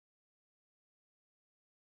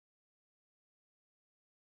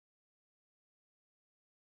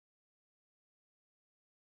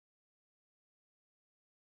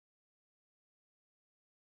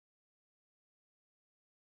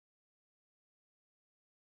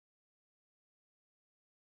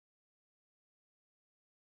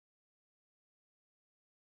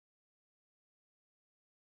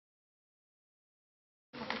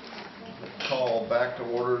back to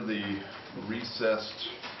order the recessed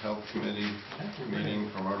Health Committee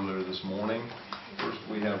meeting from earlier this morning. First,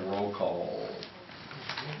 we have roll call.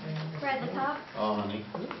 Bradley Cobb. Honey.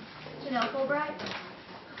 Janelle Fulbright.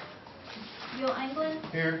 Yul Anglin.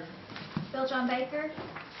 Here. Bill John Baker.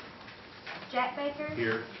 Jack Baker.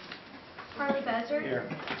 Here. Harley Buzzard. Here.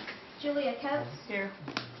 Julia Coates. Here.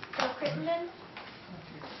 Bill Crittenden.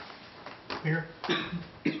 Here.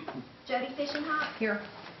 Jody Fishenhop. Here.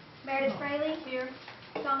 Meredith Fraley. Here.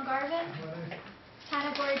 Tom Garvin.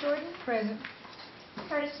 Hannah Gloria Jordan. Present.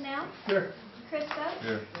 Curtis Snell. Here. Chris Stokes.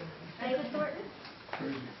 Here. David Thornton.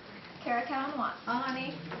 Kara Cowan Watts.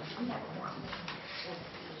 Honey.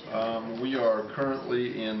 We are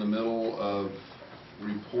currently in the middle of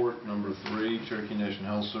report number 3, Cherokee Nation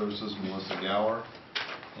Health Services, Melissa Gower.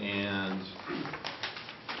 And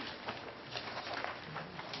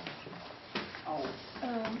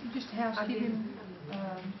Just housekeeping.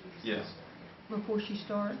 yes, Before she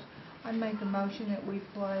starts, I make a motion that we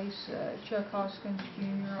place Chuck Hoskins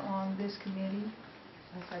Jr. on this committee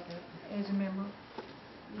as a member.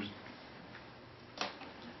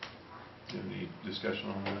 any discussion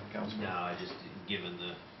on that, Councilman? No, I just, given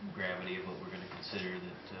the gravity of what we're going to consider,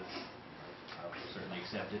 that I'll certainly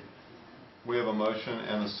accept it. We have a motion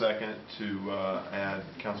and a second to add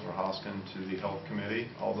Councilor Hoskin to the Health Committee.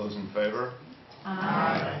 All those in favor?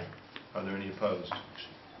 Aye. Are there any opposed?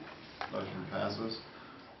 Motion passes.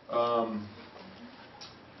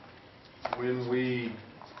 When we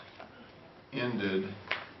ended,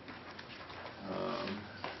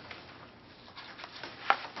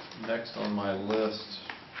 next on my list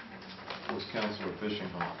was Councilor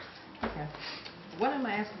Fishinghawk. Okay. One of them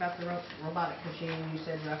I asked about the robotic machine, you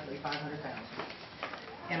said roughly 500,000.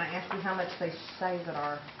 And I asked you how much they save at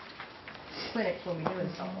our clinics when we do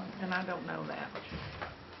install one. And I don't know that.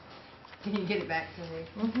 Can you get it back to me?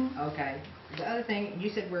 Mm-hmm. Okay. The other thing,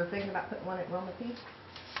 you said we're thinking about putting one at Wilmington?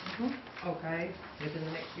 Mm-hmm. Okay. Within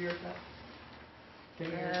the next year or so? 2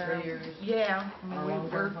 years, 3 years? Yeah, I Our mean,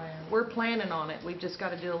 long-term plan? we're planning on it. We've just got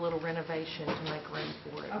to do a little renovation to make room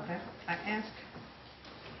for it. Okay. I asked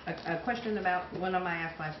a question about one of them I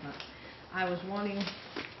asked last month. I was wanting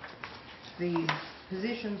the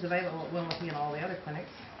positions available at Wilmington and all the other clinics.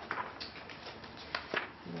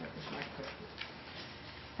 What was my question?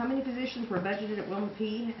 How many positions were budgeted at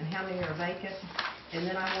Wilmington and how many are vacant? And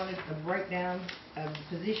then I wanted a breakdown of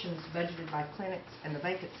positions budgeted by clinics and the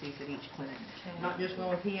vacancies at each clinic. Okay. Not just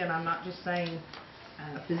Wilmington, and I'm not just saying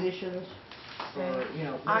positions or, you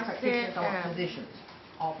know, I practitioners, said, I want positions.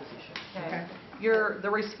 All positions. Okay. The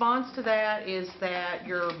response to that is that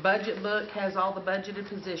your budget book has all the budgeted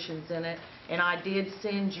positions in it, and I did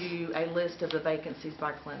send you a list of the vacancies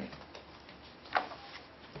by clinic.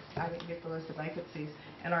 I didn't get the list of vacancies,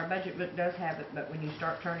 and our budget book does have it, but when you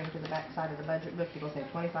start turning to the back side of the budget book, it'll say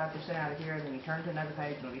 25% out of here, and then you turn to another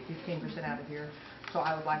page, it'll be 15% out of here. So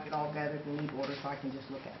I would like it all gathered in neat order so I can just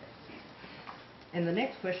look at it. And the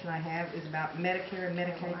next question I have is about Medicare and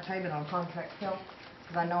Medicaid payment on contract health,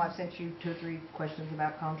 because I know I've sent you 2 or 3 questions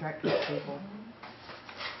about contract health people.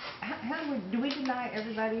 Do we deny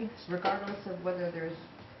everybody, regardless of whether there's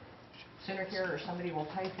center care or somebody will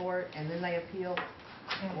pay for it, and then they appeal?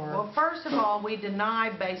 Well, first of all, we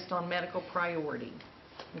deny based on medical priority,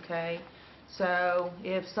 okay? So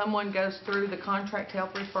if someone goes through the contract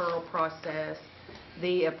health referral process,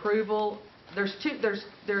 the approval, there's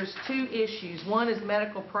two issues. One is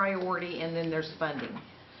medical priority, and then there's funding.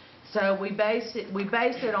 So we base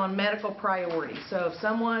it on medical priority. So if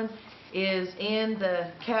someone is in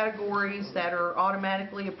the categories that are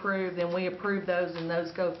automatically approved, then we approve those, and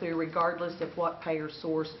those go through regardless of what payer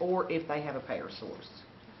source or if they have a payer source.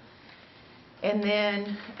 And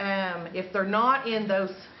then if they're not in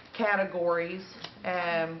those categories,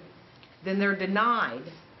 then they're denied.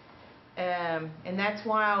 And that's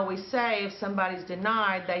why I always say if somebody's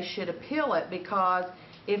denied, they should appeal it, because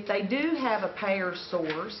if they do have a payer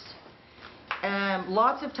source,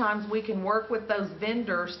 lots of times we can work with those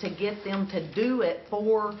vendors to get them to do it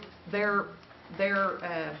for their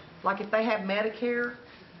like if they have Medicare,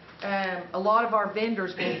 a lot of our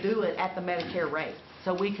vendors will do it at the Medicare rate.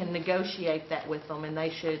 So we can negotiate that with them, and they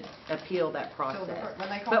should appeal that process.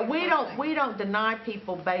 But we don't deny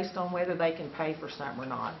people based on whether they can pay for something or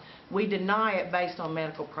not. We deny it based on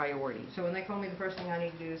medical priority. So when they call me, the first thing I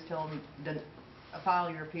need to do is tell them file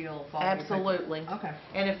your appeal. Absolutely. Okay.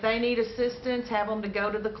 And if they need assistance, have them to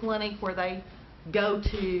go to the clinic where they go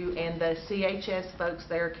to, and the CHS folks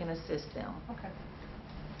there can assist them. Okay.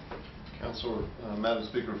 Councilor, Madam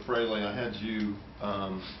Speaker Fraley, I had you,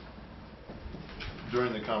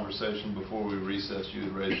 during the conversation before we recessed, you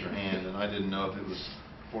had raised your hand, and I didn't know if it was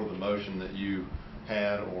for the motion that you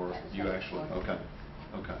had, or you actually, okay,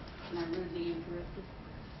 okay. When I rudely interrupted?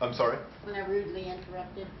 I'm sorry? When I rudely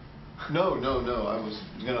interrupted? No, I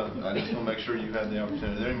just want to make sure you had the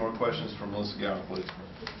opportunity. Are there any more questions for Melissa Gower, please?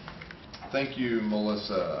 Thank you,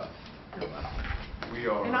 Melissa. We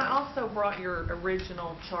are. And I also brought your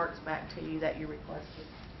original charts back to you that you requested.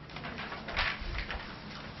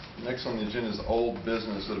 Next on the agenda is old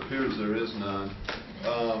business. It appears there is none.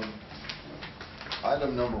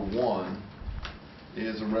 Item number 1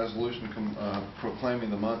 is a resolution proclaiming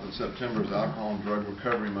the month of September as Alcohol and Drug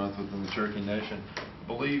Recovery Month within the Cherokee Nation. I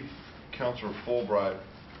believe Councilor Fulbright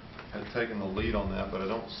had taken the lead on that, but I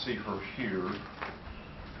don't see her here.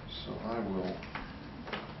 So I will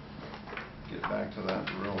get back to that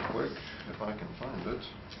real quick if I can find it.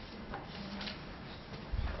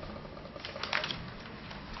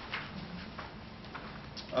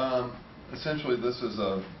 Essentially, this is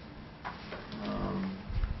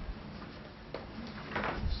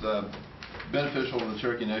it's beneficial to the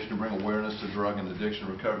Cherokee Nation to bring awareness to drug and addiction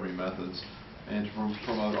recovery methods and to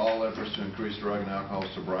promote all efforts to increase drug and alcohol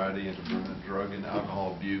sobriety and to prevent drug and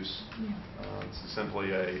alcohol abuse. It's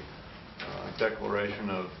simply a declaration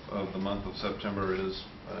of the month of September is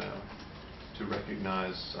to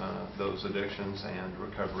recognize those addictions and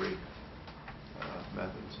recovery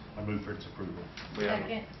methods. I move for its approval. We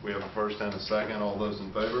have a first and a second. All those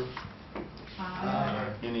in favor?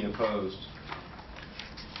 Aye. Any opposed?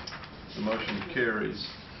 The motion carries.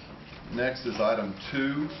 Next is item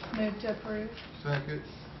 2. Move to approve. Second.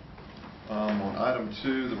 On item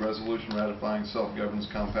 2, the resolution ratifying self-governance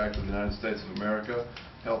compact of the United States of America,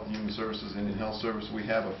 Health and Human Services, Indian Health Service. We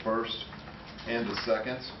have a first and a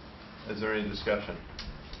second. Is there any discussion?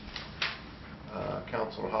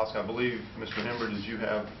 Councilor Hoskin, I believe, Mr. Hember, did you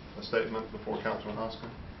have a statement before Councilor Hoskin?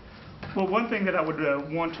 Well, one thing that I would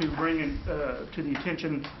want to bring in, to the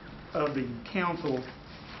attention of the council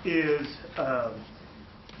is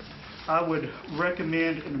I would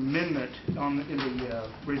recommend an amendment in the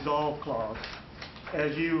resolve clause.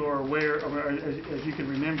 As you are aware, or as you can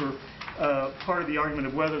remember, part of the argument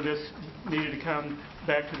of whether this needed to come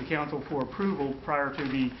back to the council for approval prior to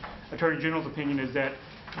the Attorney General's opinion is that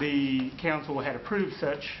the council had approved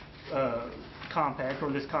such compact,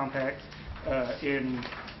 or this compact, in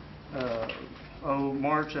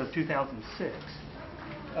March of 2006.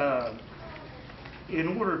 In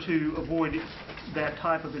order to avoid that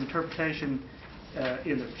type of interpretation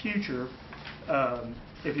in the future,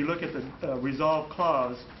 if you look at the resolve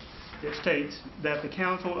clause, it states that the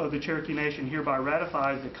Council of the Cherokee Nation hereby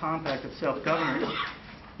ratifies the compact of self-governance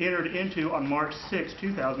entered into on March 6,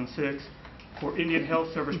 2006 for Indian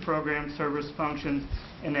Health Service programs, service functions,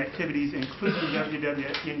 and activities including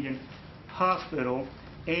WW Indian Hospital,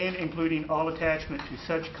 and including all attachment to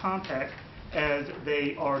such compact as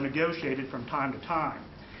they are negotiated from time to time.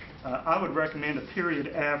 I would recommend a period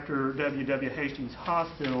after WW Hastings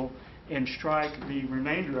Hospital and strike the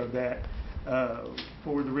remainder of that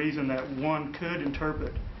for the reason that one could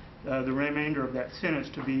interpret the remainder of that sentence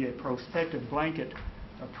to be a prospective blanket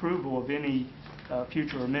approval of any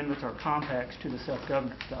future amendments or compacts to the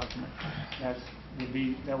self-governance document.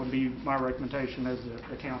 That would be my recommendation as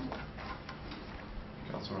the council.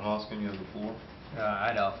 Councilor Hoskin, you have the floor.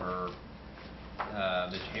 I'd offer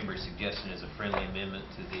Mr. Hember's suggestion as a friendly amendment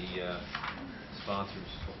to the sponsors.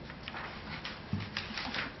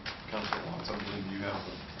 Councilor Watts, I believe you have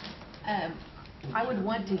the... I would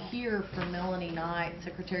want to hear from Melanie Knight,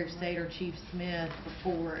 Secretary of State, or Chief Smith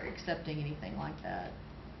before accepting anything like that.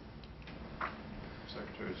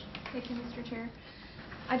 Secretaries. Thank you, Mr. Chair.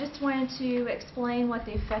 I just wanted to explain what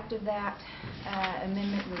the effect of that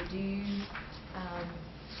amendment would do.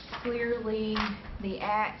 Clearly, the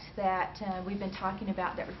act that we've been talking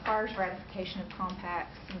about that requires ratification of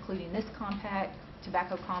compacts, including this compact,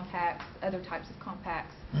 tobacco compacts, other types of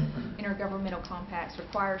compacts, intergovernmental compacts,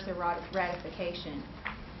 requires their ratification.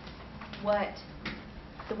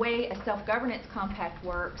 The way a self-governance compact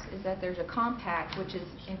works is that there's a compact, which is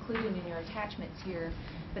included in your attachments here,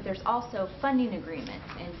 but there's also funding agreements,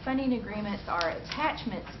 and funding agreements are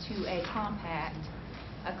attachments to a compact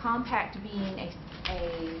being a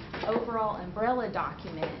overall umbrella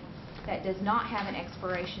document that does not have an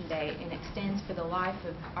expiration date and extends for the life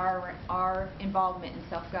of our involvement in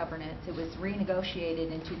self-governance. It was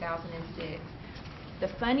renegotiated in 2006. The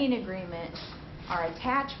funding agreements are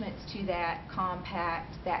attachments to that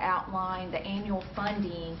compact that outline the annual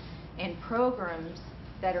funding and programs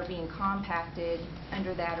that are being compacted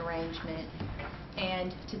under that arrangement.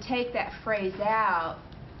 And to take that phrase out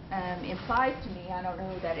implies to me, I don't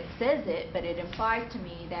know that it says it, but it implies to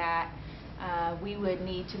me that we would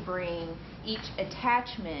need to bring each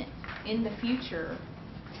attachment in the future,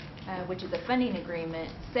 which is a funding agreement,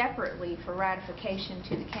 separately for ratification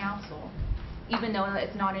to the council, even though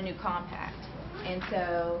it's not a new compact. And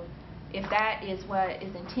so if that is what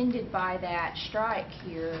is intended by that strike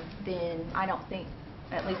here, then I don't think,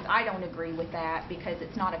 at least I don't agree with that, because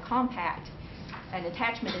it's not a compact. An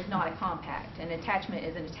attachment is not a compact. An attachment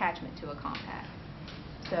is an attachment to a compact.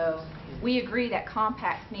 So we agree that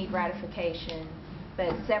compacts need ratification,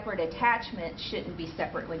 but separate attachments shouldn't be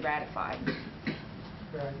separately ratified.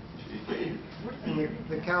 Right. And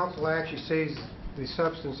the council actually sees the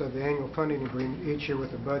substance of the annual funding agreement each year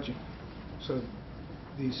with the budget. So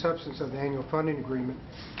the substance of the annual funding agreement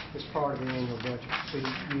is part of the annual budget. So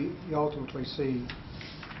you ultimately see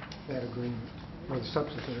that agreement, or the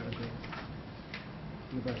substance of that agreement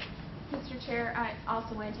in the budget. Mr. Chair, I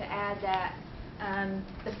also wanted to add that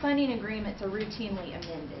the funding agreements are routinely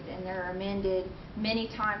amended, and they're amended many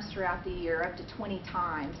times throughout the year, up to 20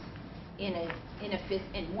 times in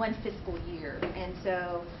one fiscal year. And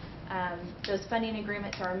so those funding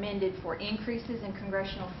agreements are amended for increases in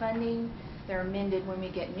congressional funding. They're amended when we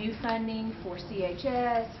get new funding for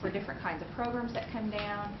CHS, for different kinds of programs that come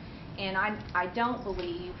down. And I don't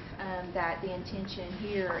believe that the intention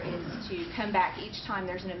here is to come back each time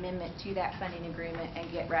there's an amendment to that funding agreement and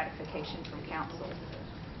get ratification from council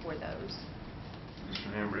for those.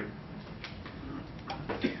 Mr. Henry?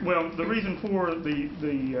 Well, the reason for the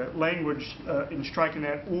language in striking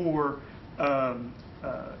that, or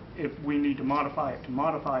if we need to modify it,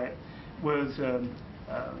 was the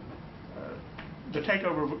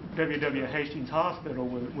takeover of WW Hastings Hospital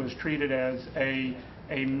was treated as a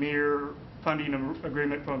mere funding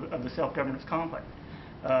agreement of the self-governance compact.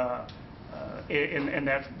 And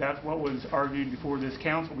that's what was argued before this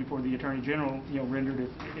council, before the Attorney General rendered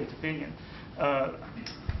its opinion.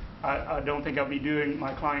 I don't think I'll be doing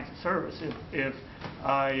my clients a service if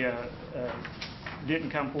I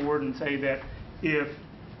didn't come forward and say that if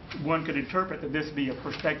one could interpret that this be a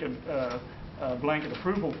prospective blanket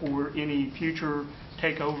approval for any future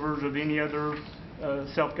takeovers of any other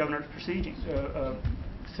self-governance proceedings,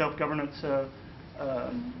 self-governance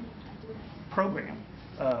program.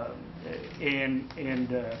 And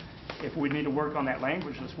if we need to work on that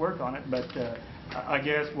language, let's work on it. But I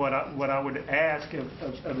guess what I would ask of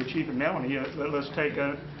the Chief and Melanie, let's take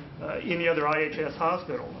any other IHS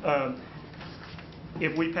hospital.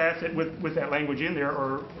 If we pass it with that language in there,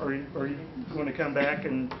 or are you going to come back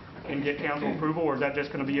and get council approval, or is that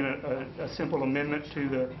just going to be a simple amendment to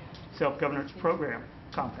the self-governance program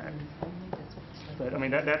compact? But I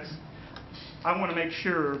mean, I want to make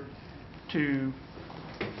sure to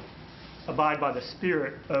abide by the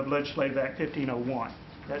spirit of Legislative Act 1501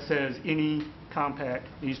 that says any compact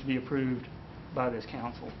needs to be approved by this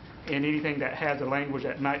council. And anything that has a language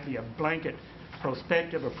that might be a blanket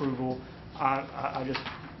prospective approval, I just,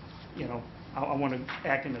 I want to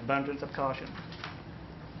act in abundance of caution.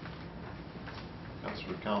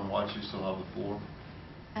 Councilor Collins-White, you still have the floor.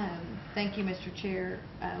 Thank you, Mr. Chair.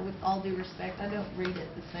 With all due respect, I don't read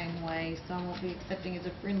it the same way, so I won't be accepting as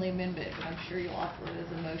a friendly amendment, but I'm sure you'll offer it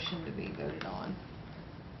as a motion to be voted on.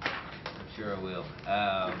 I'm sure I will.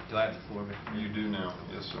 Do I have the floor, Mr. Mayor? You do now.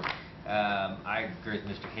 Yes, sir. I agree with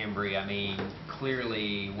Mr. Hembry. I mean,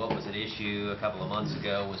 clearly what was at issue a couple of months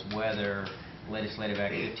ago was whether Legislative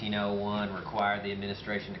Act 1501 required the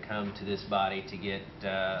administration to come to this body to get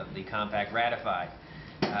the compact ratified.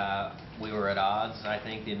 We were at odds, I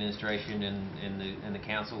think, the administration and the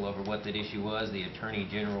council over what that issue was. The Attorney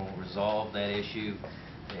General resolved that issue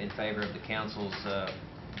in favor of the council's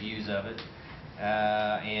views of it.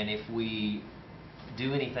 And if we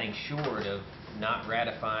do anything short of not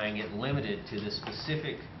ratifying it limited to the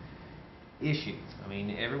specific issue, I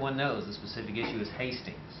mean, everyone knows the specific issue is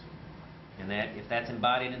Hastings. And that if that's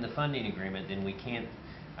embodied in the funding agreement, then we can't.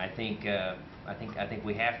 I think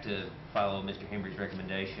we have to follow Mr. Hembry's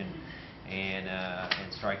recommendation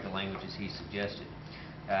and strike the language as he suggested.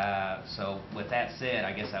 So with that said,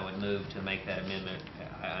 I guess I would move to make that amendment.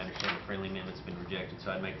 I understand the friendly amendment's been rejected,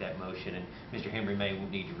 so I'd make that motion, and Mr. Hembry may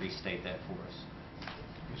need to restate that for us.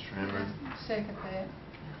 Mr. Henry? Second that.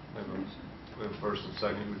 We have a first and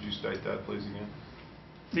second. Would you state that, please, again?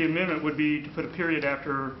 The amendment would be to put a period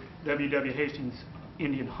after WW Hastings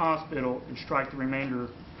Indian Hospital and strike the remainder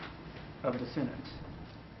of the sentence.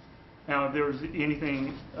 Now, if there's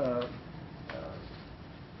anything,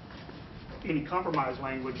 any compromise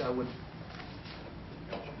language, I would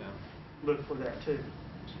look for that too.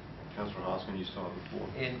 Councilor Hoskin, you still have the floor.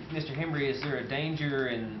 And Mr. Hembry, is there a danger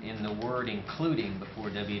in the word including before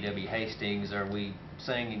WW Hastings? Are we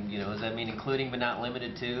saying, does that mean including but not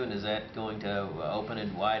limited to? And is that going to open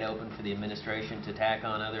it wide open for the administration to tack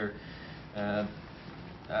on other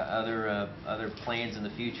plans in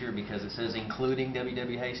the future because it says including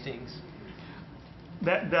WW Hastings?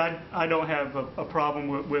 That I don't have a problem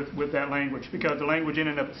with that language, because the language in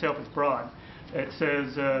and of itself is broad. It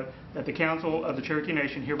says that the Council of the Cherokee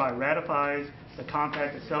Nation hereby ratifies the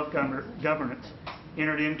Compact of Self-Governance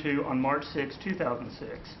entered into on March 6,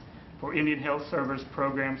 2006 for Indian Health Service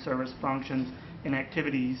program service functions and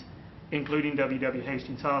activities, including WW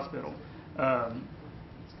Hastings Hospital.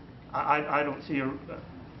 I don't see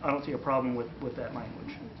a problem with that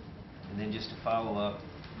language. And then just to follow up,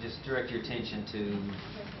 just direct your attention to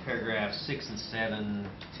paragraphs 6 and 7,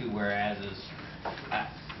 two whereases.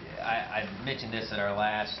 I mentioned this at our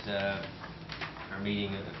last our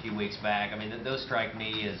meeting a few weeks back. I mean, those strike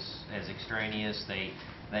me as extraneous.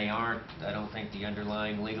 They aren't, I don't think, the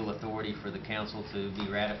underlying legal authority for the council to be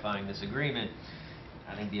ratifying this agreement.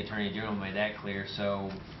 I think the Attorney General made that clear.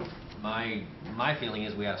 So my feeling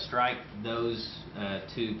is we ought to strike those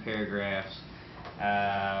two paragraphs,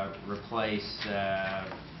 replace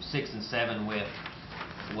 6 and 7 with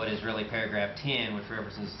what is really paragraph 10, which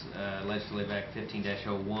references Legislative Act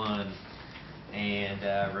 15-01,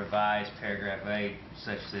 and revise paragraph 8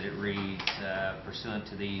 such that it reads pursuant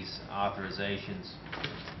to these authorizations,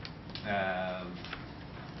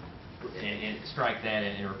 and strike that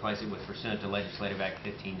and replace it with pursuant to Legislative Act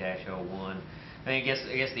 15-01. I guess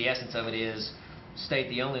the essence of it is state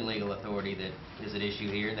the only legal authority that is at issue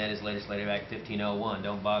here, and that is Legislative Act 15-01.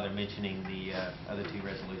 Don't bother mentioning the other two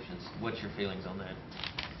resolutions. What's your feelings on that?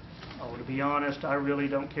 Oh, to be honest, I really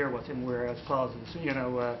don't care what's in whereas clauses.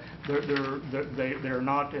 They're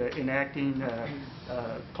not enacting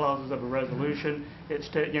clauses of a resolution. It's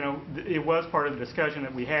it was part of the discussion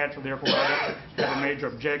that we had, so therefore I don't have a major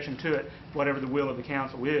objection to it, whatever the will of the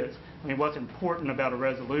council is. I mean, what's important about a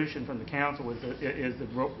resolution from the council is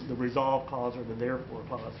the resolve clause or the therefore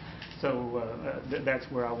clause. So that's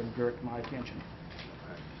where I would direct my attention.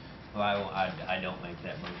 Well, I don't make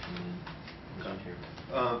that motion, Mr. Chairman.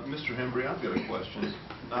 Mr. Hembry, I've got a question.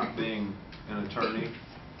 Not being an attorney,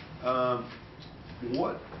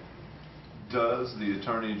 what does the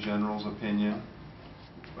Attorney General's opinion,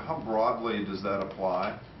 how broadly does that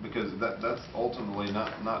apply? Because that's ultimately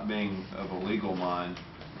not being of a legal mind.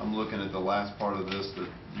 I'm looking at the last part of this that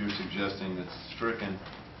you're suggesting that's stricken.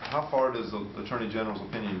 How far does the Attorney General's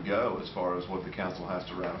opinion go as far as what the council has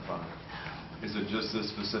to ratify? Is it just this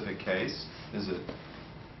specific case? Is it,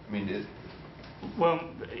 I mean, Well,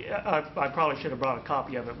 I probably should have brought a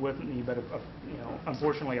copy of it with me, but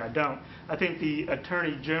unfortunately I don't. I think the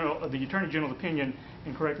Attorney General's opinion,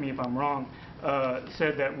 and correct me if I'm wrong,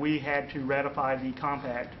 said that we had to ratify the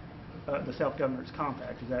compact, the self-governance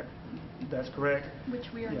compact. That's correct? Which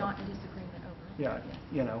we are not in disagreement over.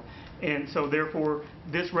 Yeah, and so therefore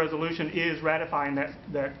this resolution is ratifying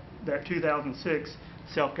that 2006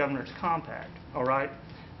 self-governance compact. All right.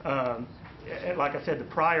 Like I said, the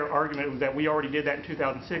prior argument was that we already did that in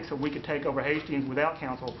 2006, so we could take over Hastings without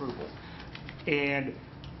council approval. And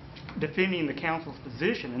defending the council's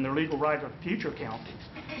position and their legal right of future counties,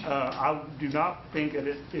 I do not think that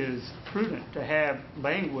it is prudent to have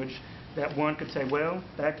language that one could say, well,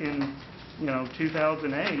 back in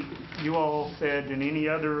 2008, you all said in any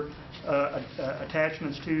other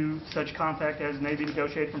attachments to such compact as may be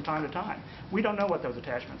negotiated from time to time. We don't know what those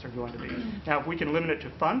attachments are going to be. Now, if we can limit it to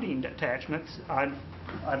funding attachments, I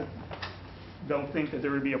don't think that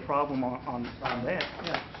there would be a problem on that.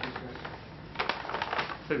 Yeah.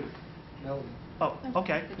 Who? No. Oh,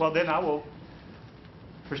 okay. Well, then I will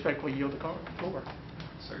respectfully yield the floor.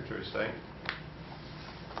 Secretary of State?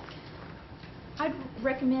 I'd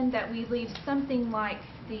recommend that we leave something like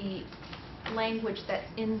the language that's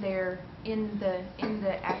in there in the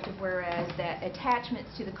active whereas, that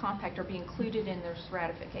attachments to the compact are being included in this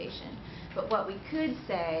ratification. But what we could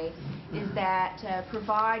say is that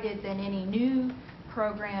provided that any new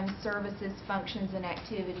programs, services, functions, and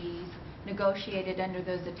activities negotiated under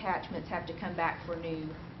those attachments have to come back for new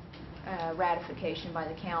ratification by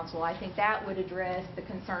the council. I think that would address the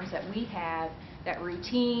concerns that we have that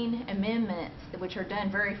routine amendments, which are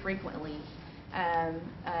done very frequently,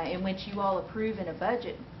 in which you all approve in a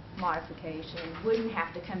budget modification, wouldn't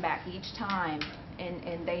have to come back each time,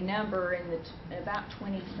 and they number in about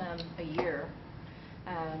 20-some a year.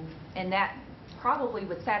 And that probably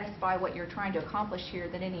would satisfy what you're trying to accomplish here,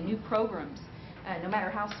 that any new programs, no matter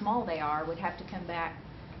how small they are, would have to come back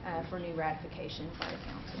for new ratification by the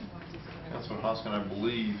council. Councilman Hoskin, I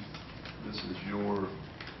believe this is your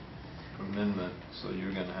amendment, so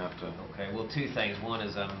you're going to have to... Okay, well, two things. One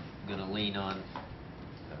is I'm going to lean on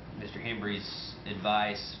Mr. Hembry's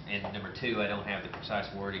advice, and number two, I don't have the precise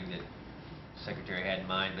wording that the Secretary had in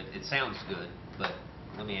mind, but it sounds good. But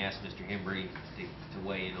let me ask Mr. Hembry to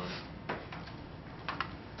weigh in on it.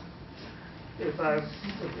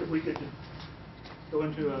 If we could go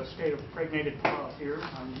into a state of pregnated pause here,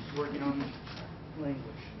 I'm working on language.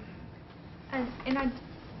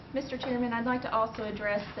 Mr. Chairman, I'd like to also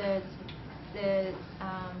address the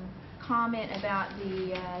comment about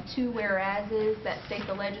the two whereases that state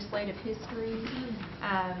the legislative history.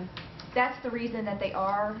 That's the reason that they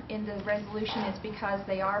are in the resolution. It's because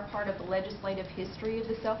they are part of the legislative history of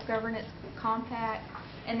the self-governance compact,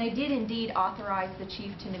 and they did indeed authorize the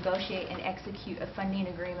chief to negotiate and execute a funding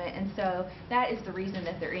agreement, and so that is the reason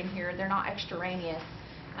that they're in here. They're not extraneous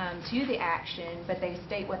to the action, but they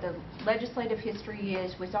state what the legislative history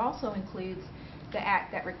is, which also includes the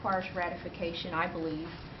act that requires ratification, I believe,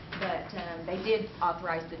 but they did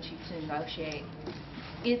authorize the chief to negotiate.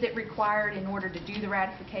 Is it required in order to do the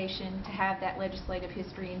ratification to have that legislative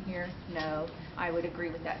history in here? No, I would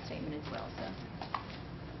agree with that statement as well. So.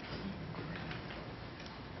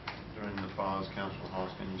 During the pause, Councilman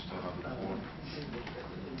Hoskin, you still have the floor.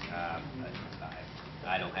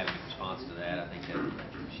 I don't have any response to that. I think that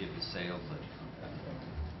ship has sailed, but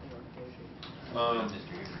Mr.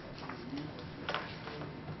 Hembry.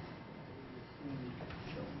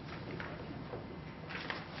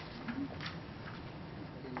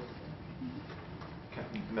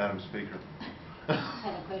 Madam Speaker. I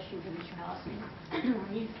have a question for Mr. Hoskin.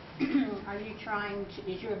 Are you trying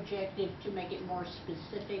to, is your objective to make it more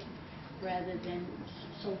specific rather than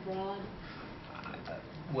so broad?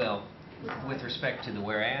 Well, with respect to the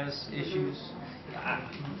whereas issues,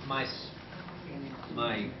 my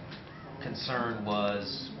concern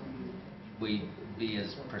was we be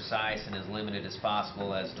as precise and as limited as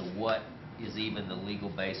possible as to what is even the legal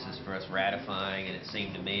basis for us ratifying, and it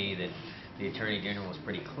seemed to me that the Attorney General was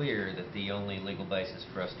pretty clear that the only legal basis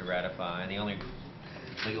for us to ratify and the only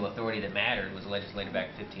legal authority that mattered was Legislative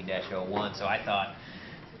Act 15-01. So I thought,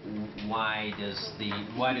 why do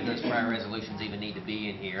those prior resolutions even need to be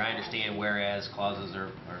in here? I understand whereas clauses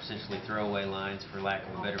are essentially throwaway lines, for lack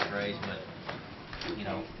of a better phrase, but you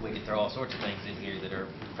know, we could throw all sorts of things in here that are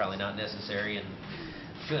probably not necessary and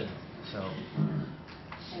shouldn't. So.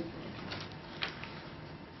 Thank you.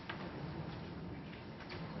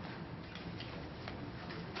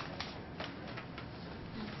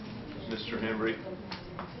 Mr. Hembry,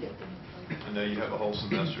 I know you have a whole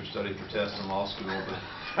semester studied for tests in law school, but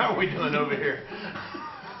how are we doing over here?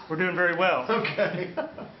 We're doing very well. Okay.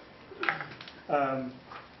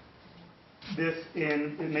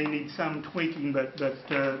 It may need some tweaking, but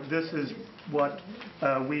this is what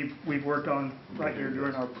we've worked on right here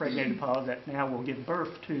during our pregnated pause that now will give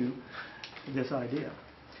birth to this idea.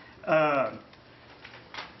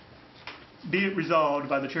 Be it resolved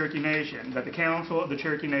by the Cherokee Nation that the Council of the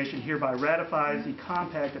Cherokee Nation hereby ratifies the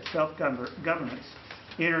Compact of Self-Governance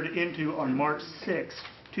entered into on March 6,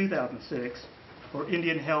 2006 for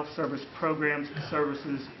Indian Health Service programs,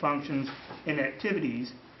 services, functions, and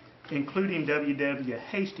activities, including W.W.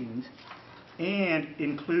 Hastings, and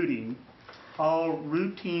including all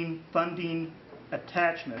routine funding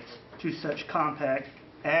attachments to such compact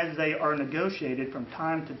as they are negotiated from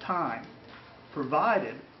time to time,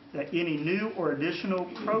 provided that any new or additional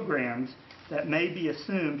programs that may be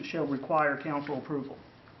assumed shall require council approval.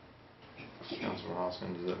 Councilman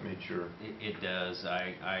Hoskin, does that meet your... It does.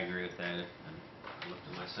 I agree with that. I looked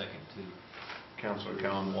at my second, too. Councilor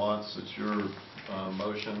Callan Watts, it's your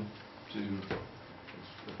motion to...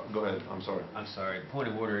 Go ahead, I'm sorry. I'm sorry. Point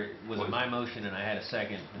of order. Was it my motion and I had a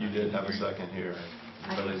second? You did have a second here.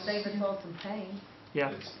 I but can it's- save us all some pain.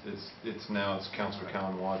 Yeah. It's now Councilor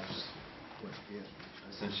Callan Watts,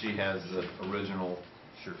 since she has the original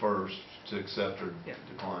first, to accept or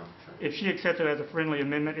decline. If she accepts it as a friendly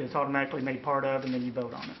amendment, it's automatically made part of, and then you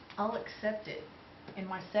vote on it. I'll accept it. And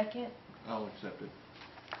my second? I'll accept it.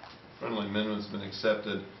 Friendly amendment's been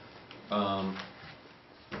accepted. We're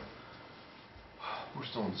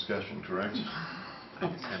still in discussion, correct? I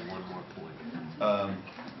just have one more point.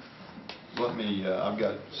 Let me, I've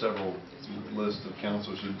got several lists of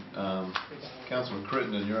councilors. Councilman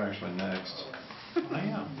Crittenden, you're actually next. I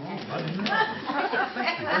am.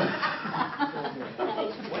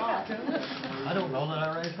 I don't know that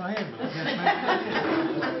I raised my hand, but I guess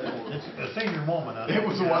maybe it's a senior woman. It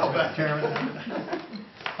was a while back. Chairman.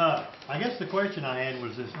 I guess the question I had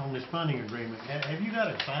was this, on this funding agreement. Have you got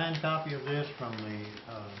a signed copy of this from the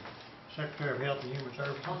Secretary of Health and Human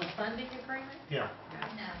Services? On the funding agreement? Yeah.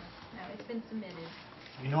 No, it's been submitted.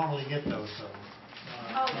 You normally get those, so.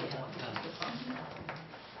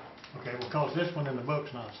 Okay, well, cause this one in the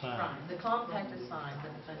book's not signed. Right, the compact is signed,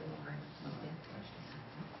 but the funding agreement is not.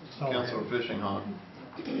 So, Councilor Fishing, huh?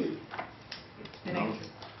 No.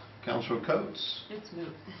 Councilor Coates? It's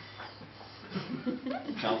moved.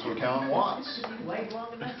 Councilor Callan Watts? Wait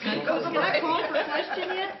long enough. Can I call for a question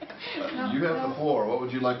yet? You have the floor. What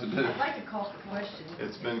would you like to do? I'd like to call for question.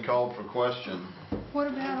 It's been called for question. What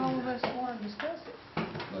about all of us want to discuss it?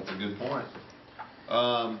 That's a good point.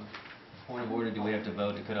 Point of order, do we have to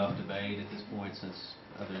vote to cut off debate at this point since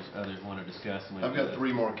others want to discuss? and we I've have got to-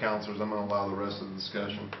 3 more counselors. I'm going to allow the rest of the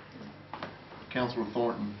discussion. Councilor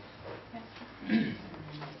Thornton.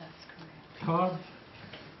 Todd,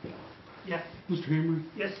 Yeah, Mr. Henry,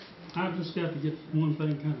 yes. I've just got to get one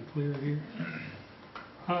thing kind of clear here.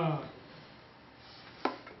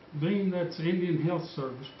 Being that's Indian Health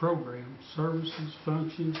Service program, services,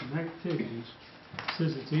 functions, and activities,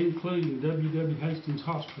 says it's including W.W. Hastings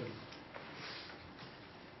Hospital.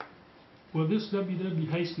 Will this W.W.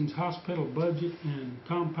 Hastings Hospital budget and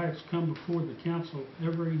compacts come before the council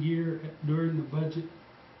every year during the budget?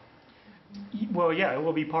 Well, yeah, it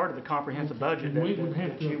will be part of the comprehensive budget. And we would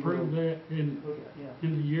have to approve that in Yeah, the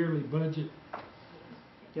yearly budget.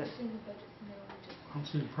 yes. I'm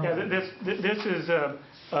saying Yeah, probably. this is,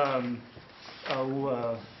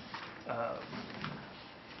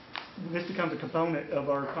 this becomes a component of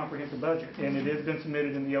our comprehensive budget, and it has been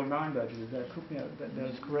submitted in the '09 budget, is that, that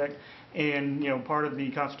is correct? And, part of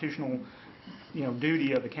the constitutional,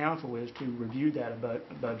 duty of the council is to review that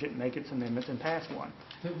budget, make its amendments, and pass one.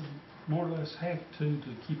 It would more or less have to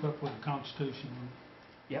keep up with the Constitution.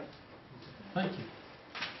 Yep. Thank you.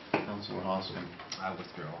 Councilor Hoskin. I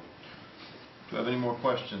withdraw. Do I have any more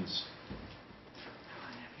questions?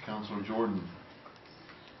 Councilor Jordan.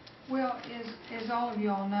 Well, as all of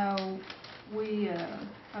y'all know, we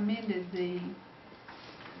amended the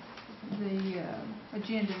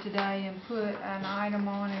agenda today and put an item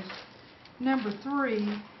on as number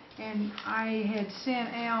 3, and I had sent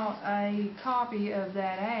out a copy of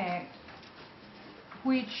that act,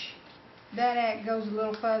 which that act goes a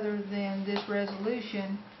little further than this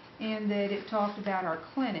resolution in that it talked about our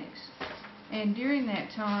clinics. And during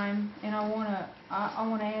that time, and I want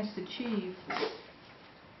to ask the Chief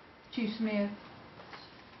Smith,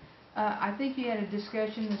 I think you had a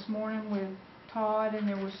discussion this morning with Todd and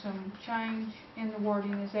there was some change in the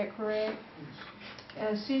wording, is that correct?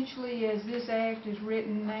 Essentially, as this act is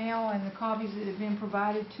written now and the copies that have been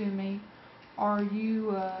provided to me, are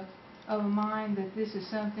you of a mind that this is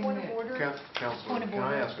something that... Point of order? Councilor, Point of can I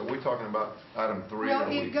order. ask, are we talking about item 3? Well, or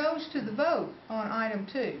are it we... goes to the vote on item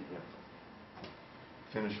 2.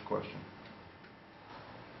 Finish the question.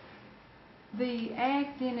 The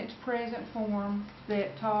act in its present form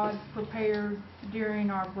that Todd prepared during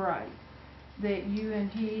our break, that you and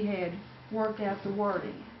he had worked out the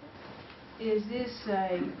wording, is this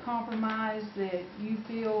a compromise that you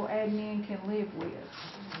feel admin can live with?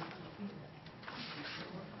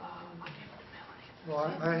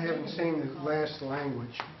 Well, I haven't seen the last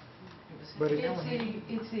language, but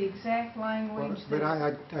It's the exact language but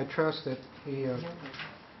that... I trust that he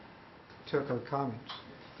took our comments.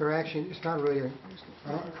 They're actually, it's not really,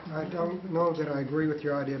 I don't know that I agree with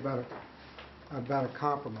your idea about a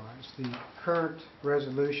compromise. The current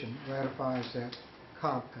resolution ratifies that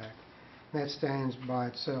compact. That stands by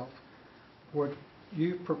itself. What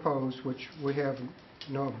you proposed, which we have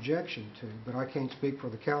no objection to, but I can't speak for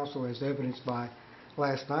the council as evidenced by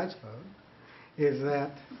last night's vote, is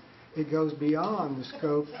that it goes beyond the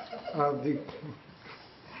scope of the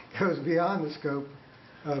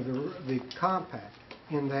the compact,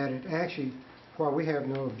 in that it actually, while we have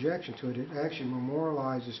no objection to it, it actually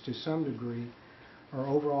memorializes to some degree our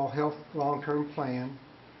overall health long-term plan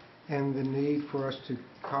and the need for us to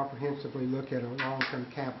comprehensively look at a long-term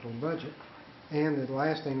capital budget. And the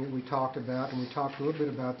last thing that we talked about, and we talked a little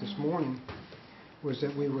bit about this morning, was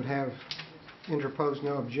that we would have interposed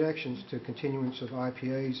no objections to continuance of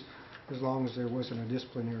IPAs as long as there wasn't a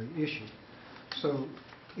disciplinary issue. So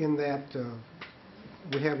in that,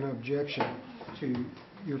 we have no objection to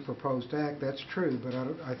your proposed act. That's true, but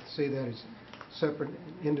I see that as separate,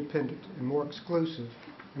 independent, and more exclusive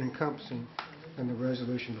and encompassing than the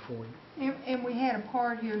resolution before you. And we had a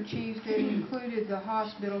part here, Chief, that included the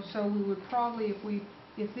hospital, so we would probably,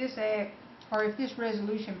 if this act, or if this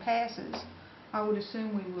resolution passes, I would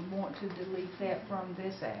assume we would want to delete that from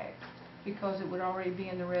this act, because it would already be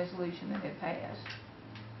in the resolution that it passed.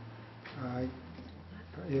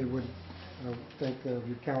 It would, I think the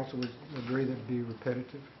council would agree that it'd be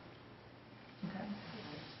repetitive. Okay.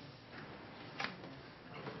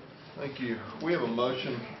 Thank you. We have a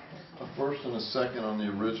motion, a first and a second on the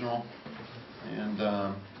original, and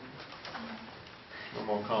no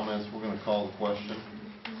more comments. We're going to call the question.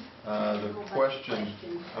 The question,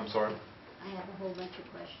 I'm sorry. I have a whole bunch of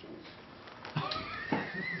questions.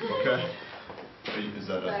 Okay. Is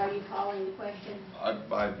that So are you calling the question?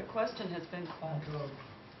 The question has been called.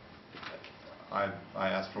 I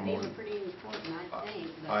asked for more. These are pretty important, I think.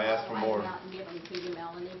 but I asked for I'll more. go out and give them to you,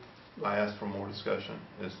 Melanie. I asked for more discussion.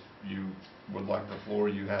 If you would like the floor,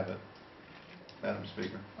 you have it, Madam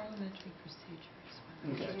Speaker. Parliamentary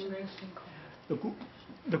procedures.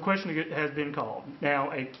 The question has been called.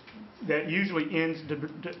 Now, that usually ends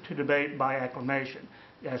to debate by acclamation.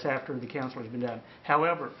 That's after the council has been done.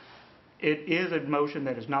 However, it is a motion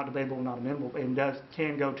that is not debatable, not amendable, and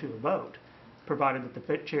can go to a vote, provided that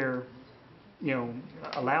the chair,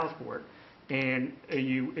 allows for it. And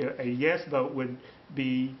a yes vote would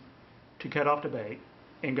be to cut off debate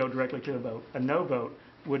and go directly to a vote. A no vote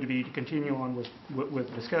would be to continue on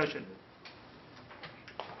with discussion.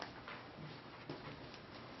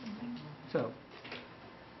 So,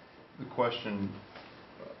 The question,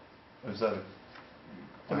 is that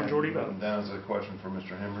A majority I have it written vote. down as a question for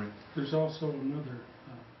Mr. Henry. There's also another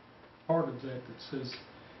part of that that says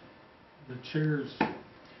the chair's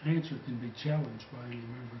answer can be challenged by any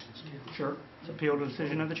member of this council. sure, it's appeal to the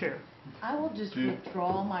decision of the chair. I will just Do-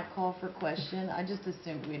 withdraw my call for question. I just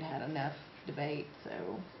assumed we'd had enough debate, so,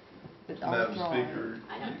 but I'll Madam withdraw. Speaker,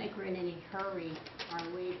 I don't think we're in any hurry, are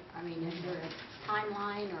we? I mean, is there a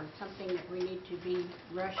timeline or something that we need to be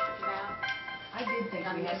rushed about? I did think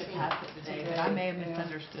we had to pass it today, but I may have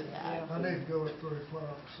misunderstood that. I need to go at 3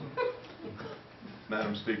 o'clock, so.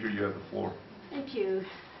 Madam Speaker, you have the floor. Thank you.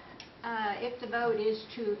 If the vote is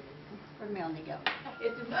to, where'd Melanie go?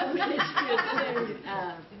 If the vote is to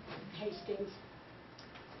approve Hastings,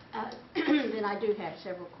 then I do have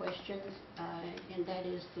several questions, and that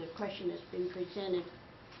is the question that's been presented.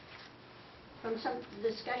 From some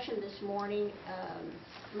discussion this morning,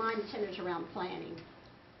 mine centers around planning.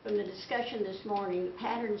 From the discussion this morning, the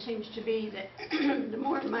pattern seems to be that the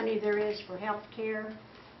more money there is for health care,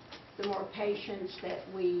 the more patients that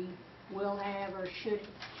we will have or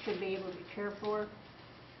should be able to care for.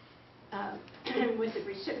 With the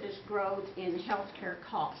precipitous growth in healthcare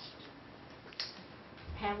costs,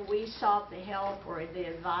 have we sought the help or the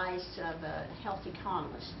advice of a health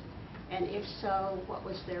economist? And if so, what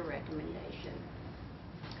was their recommendation?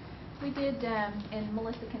 We did, and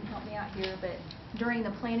Melissa can help me out here, but during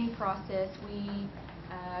the planning process, we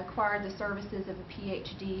acquired the services of a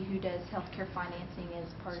PhD who does healthcare financing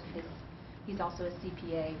as part of his, he's also a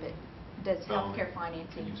CPA, but does healthcare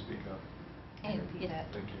financing. Can you speak up? And yes,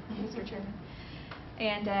 Thank you. Mr. Chairman.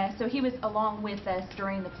 And so he was along with us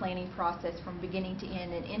during the planning process from beginning to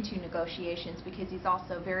end and into negotiations, because he's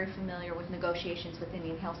also very familiar with negotiations with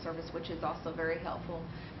Indian Health Service, which is also very helpful.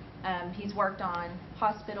 He's worked on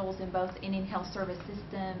hospitals in both Indian Health Service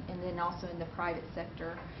system and then also in the private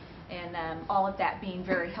sector. And all of that being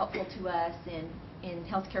very helpful to us in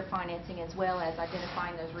healthcare financing, as well as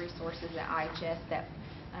identifying those resources at IHS that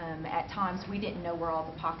at times we didn't know where all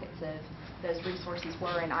the pockets of those resources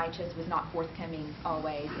were, and IHS was not forthcoming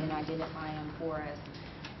always in identifying them for us.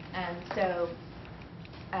 So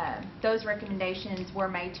those recommendations were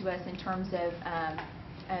made to us in terms of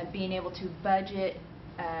being able to budget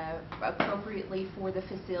appropriately for the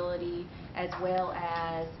facility, as well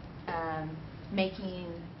as making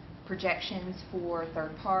projections for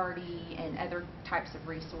third party and other types of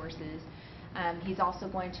resources. He's also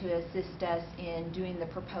going to assist us in doing the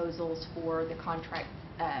proposals for the contract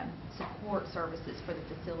support services for the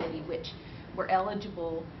facility, which we're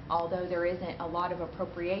eligible, although there isn't a lot of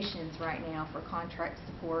appropriations right now for contract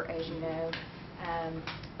support, as you know,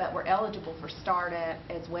 but we're eligible for startup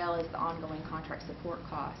as well as the ongoing contract support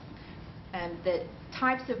costs. The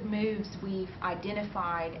types of moves we've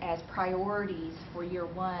identified as priorities for year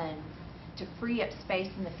one to free up space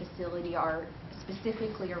in the facility are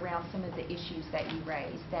specifically around some of the issues that you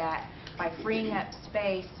raised, that by freeing up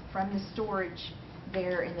space from the storage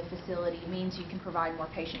there in the facility means you can provide more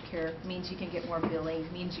patient care, means you can get more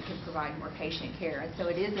billing, means you can provide more patient care. And so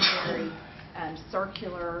it is a very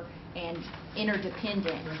circular and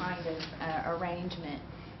interdependent kind of arrangement.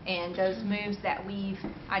 And those moves that we've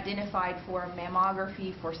identified for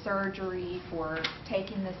mammography, for surgery, for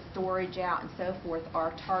taking the storage out and so forth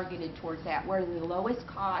are targeted towards that, where the lowest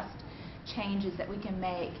cost changes that we can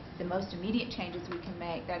make, the most immediate changes we can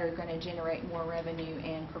make that are going to generate more revenue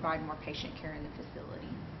and provide more patient care in the facility.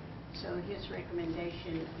 So his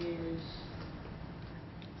recommendation is,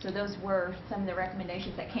 So those were some of the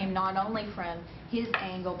recommendations that came not only from his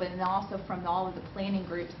angle, but then also from all of the planning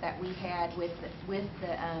groups that we had with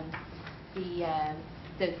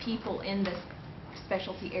the people in the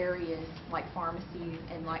specialty areas like pharmacy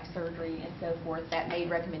and like surgery and so forth that made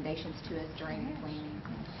recommendations to us during the planning.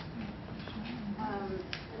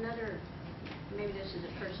 another, maybe this is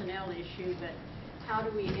a personnel issue, but how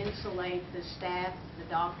do we insulate the staff, the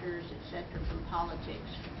doctors, et cetera, from politics?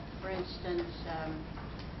 For instance,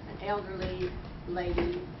 an elderly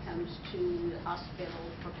lady comes to the hospital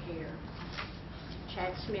for care.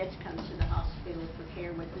 Chad Smith comes to the hospital for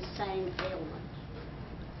care with the same ailment.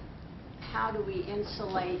 How do we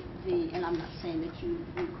insulate and I'm not saying that you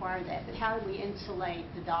require that, but how do we insulate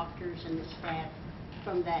the doctors and the staff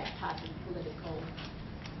from that type of political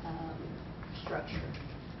structure?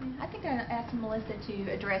 I think I asked Melissa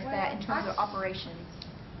to address that in terms of operations.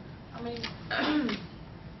 I mean,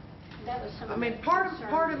 That was some I of mean, the part of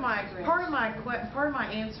concerns my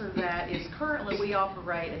addressed. answer to that is currently we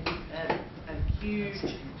operate a huge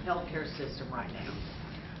healthcare system right now.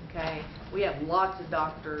 Okay, we have lots of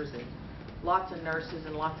doctors and lots of nurses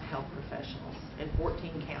and lots of health professionals in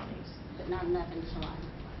 14 counties. But not enough in Salina.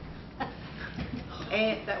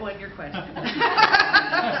 And that wasn't your question.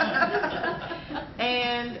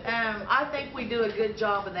 And I think we do a good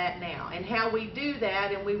job of that now. And how we do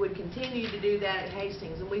that, and we would continue to do that at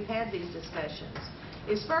Hastings, and we've had these discussions,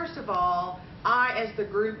 is first of all, I, as the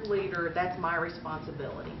group leader, that's my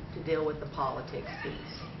responsibility to deal with the politics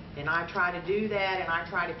piece. And I try to do that, and I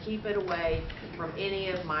try to keep it away from any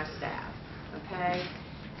of my staff. Okay?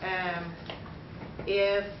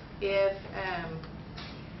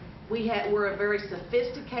 We're a very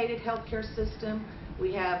sophisticated healthcare system.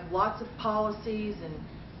 We have lots of policies, and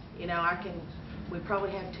we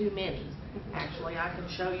probably have too many. Actually, I can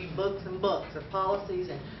show you books and books of policies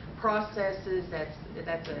and processes that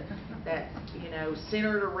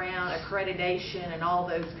centered around accreditation and all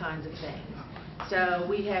those kinds of things. So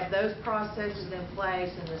we have those processes in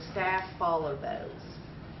place, and the staff follow those.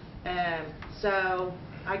 So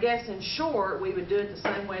I guess in short, we would do it the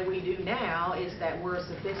same way we do now, is that we're a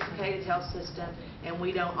sophisticated health system and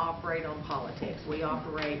we don't operate on politics. We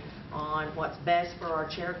operate on what's best for our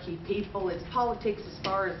Cherokee people. It's politics as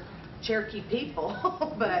far as Cherokee people,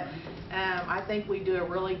 but I think we do a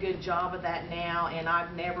really good job of that now, and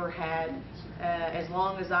I've never had, as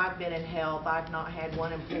long as I've been in health, I've not had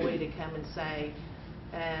one employee to come and say,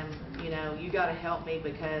 you got to help me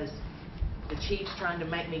because the chief's trying to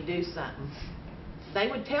make me do something. They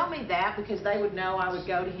would tell me that because they would know I would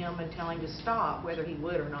go to him and tell him to stop. Whether he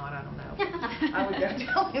would or not, I don't know. I would go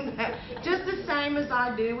tell him that. Just the same as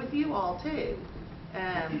I do with you all, too.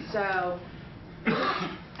 So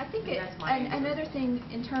I think another thing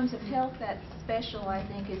in terms of health that's special, I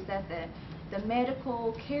think, is that the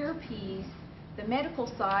medical care piece, the medical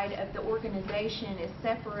side of the organization is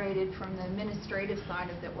separated from the administrative side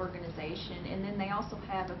of the organization, and then they also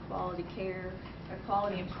have a quality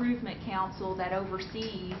improvement council that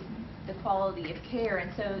oversees the quality of care.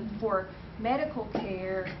 And so for medical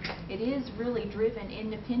care, it is really driven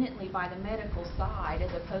independently by the medical side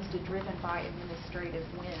as opposed to driven by administrative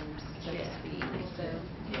whims, so to speak. So,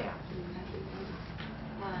 yeah.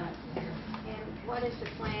 And what is the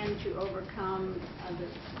plan to overcome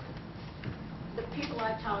the people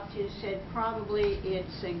I've talked to said probably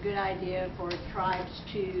it's a good idea for tribes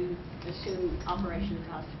to assume operation of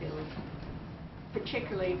hospitals,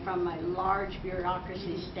 particularly from a large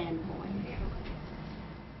bureaucracy standpoint.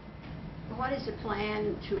 What is the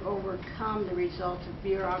plan to overcome the result of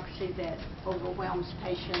bureaucracy that overwhelms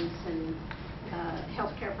patients and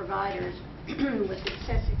healthcare providers with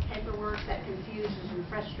excessive paperwork that confuses and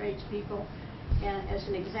frustrates people? And as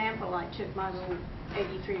an example, I took my little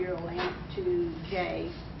 83-year-old aunt to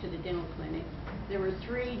the dental clinic. There were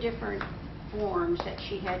 3 different forms that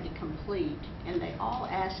she had to complete, and they all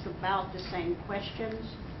ask about the same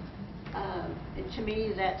questions. And to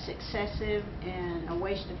me, that's excessive and a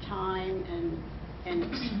waste of time and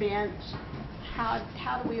expense.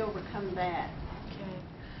 How do we overcome that? Okay.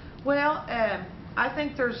 Well, I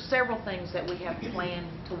think there's several things that we have planned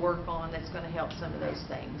to work on that's going to help some of those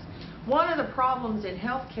things. One of the problems in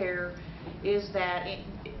healthcare is that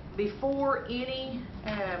before any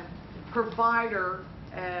provider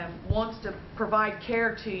wants to provide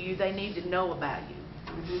care to you, they need to know about you.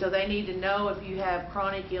 Mm-hmm. So they need to know if you have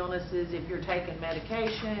chronic illnesses, if you're taking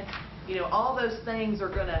medication. All those things are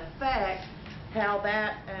going to affect how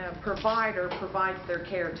that provider provides their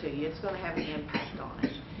care to you. It's going to have an impact on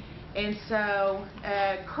it. And so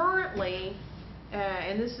currently,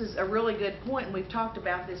 and this is a really good point, and we've talked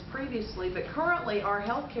about this previously, but currently our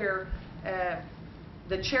healthcare,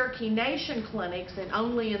 the Cherokee Nation clinics, and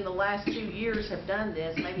only in the last 2 years have done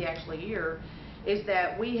this, maybe actually a year, is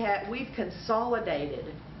that we've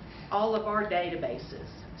consolidated all of our databases.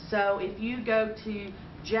 So if you go to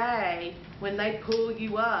Jay, when they pull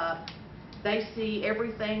you up, they see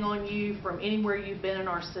everything on you from anywhere you've been in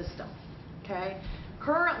our system, okay?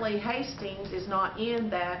 Currently, Hastings is not in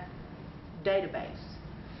that database.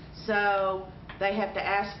 So they have to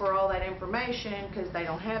ask for all that information because they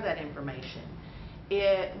don't have that information.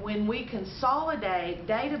 When we consolidate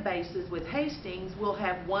databases with Hastings, we'll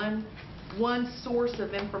have one source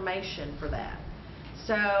of information for that.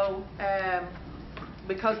 So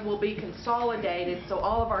because we'll be consolidated, so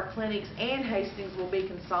all of our clinics and Hastings will be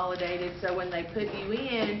consolidated, so when they put you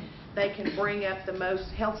in, they can bring up the most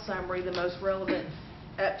health summary, the most relevant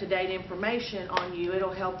up-to-date information on you.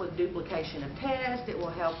 It'll help with duplication of tests, it will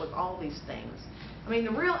help with all these things. I mean,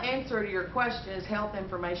 the real answer to your question is health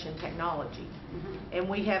information technology. And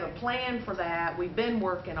we have a plan for that. We've been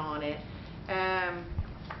working on it.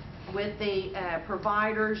 With the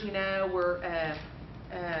providers, you know, we're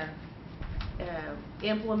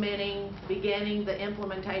beginning the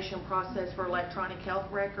implementation process for electronic health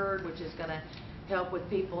record, which is going to help with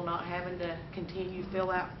people not having to continue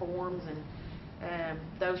fill out forms and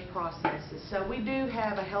those processes. So we do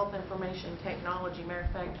have a health information technology. Matter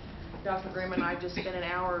of fact, Dr. Grimm and I just spent an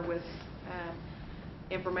hour with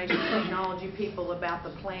information technology people about the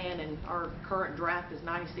plan, and our current draft is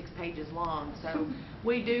 96 pages long. So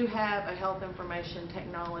we do have a health information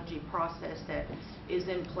technology process that is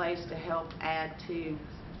in place to help add to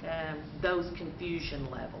those confusion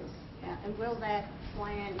levels. Yeah, and will that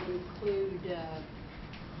plan include,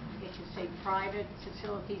 I should say, private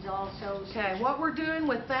facilities also? Okay, what we're doing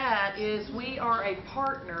with that is we are a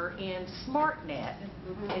partner in SmartNet,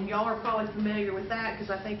 and y'all are probably familiar with that because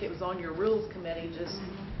I think it was on your rules committee just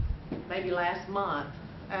maybe last month.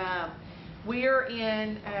 We are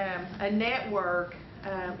in a network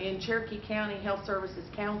in Cherokee County Health Services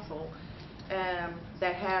Council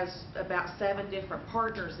that has about 7 different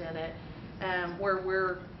partners in it, where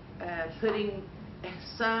we're putting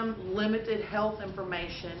some limited health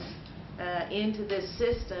information into this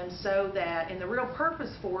system, so that, and the real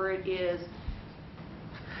purpose for it is,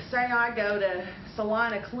 say I go to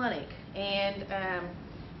Salina Clinic and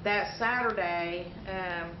that Saturday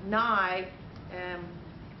night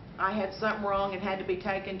I had something wrong and had to be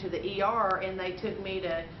taken to the ER, and they took me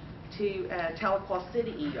to Tahlequah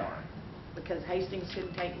City ER because Hastings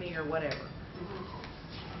couldn't take me or whatever.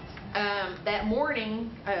 That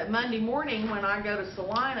morning, Monday morning, when I go to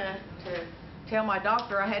Salina to tell my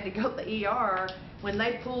doctor I had to go to the ER, when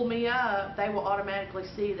they pull me up, they will automatically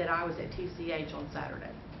see that I was at TCH on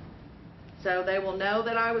Saturday. So they will know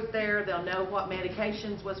that I was there, they'll know what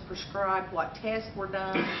medications was prescribed, what tests were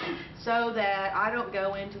done, so that I don't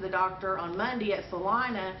go into the doctor on Monday at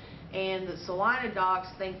Salina and the Salina docs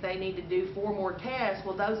think they need to do 4 more tests.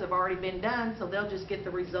 Well, those have already been done, so they'll just get the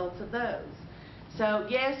results of those. So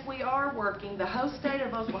yes, we are working. The host state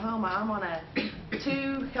of Oklahoma, I'm on a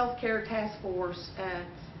 2 healthcare task force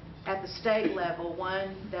at the state level,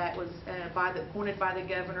 one that was appointed by the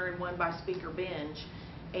governor and one by Speaker Benj.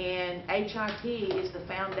 And HIT is the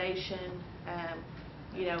foundation,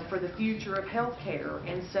 you know, for the future of healthcare.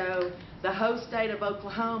 And so the host state of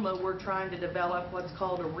Oklahoma, we're trying to develop what's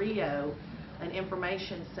called a RIO, an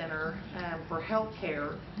information center for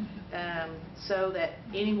healthcare, so that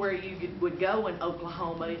anywhere you would go in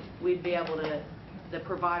Oklahoma, we'd be able to, the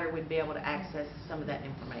provider would be able to access some of that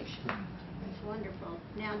information. That's wonderful.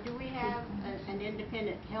 Now, do we have an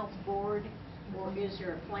independent health board, or is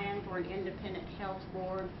there a plan for an independent health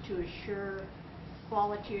board to assure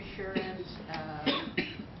quality assurance,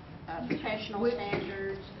 professional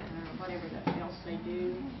standards, whatever else they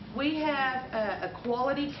do? We have a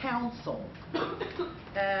quality council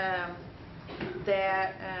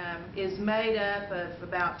that is made up of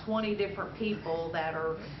about 20 different people that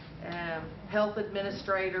are health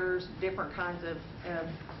administrators, different kinds of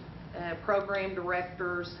program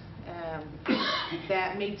directors,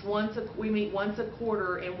 that meets we meet once a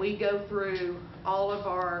quarter, and we go through all of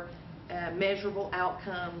our measurable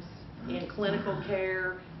outcomes in clinical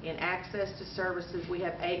care, in access to services. We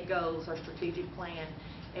have 8 goals, our strategic plan,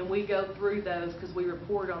 and we go through those because we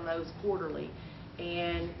report on those quarterly,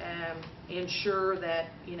 and ensure that,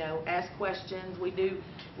 you know, ask questions.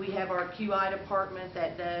 We have our QI department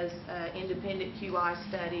that does independent QI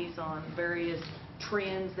studies on various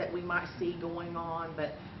trends that we might see going on,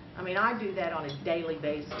 but I mean, I do that on a daily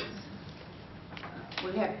basis.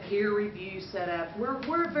 We have peer review set up.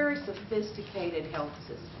 We're a very sophisticated health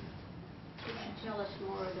system. You should tell us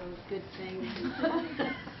more of those good things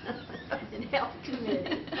in health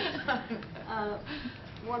committee.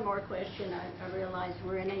 One more question. I realize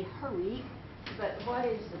we're in a hurry, but what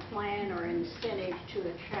is the plan or incentive to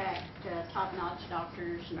attract top-notch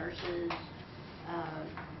doctors, nurses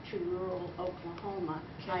to rural Oklahoma?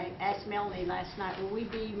 I asked Melanie last night, will we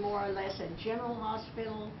be more or less a general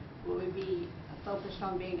hospital? Will we be focused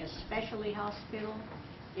on being a specialty hospital?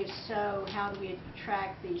 If so, how do we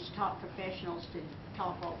attract these top professionals to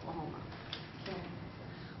top Oklahoma?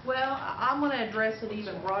 Well, I'm going to address it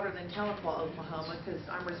even broader than Tahlequah, Oklahoma, because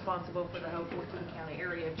I'm responsible for the whole 14-county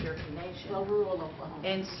area of Cherokee Nation. Well, rural Oklahoma.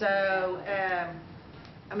 And so,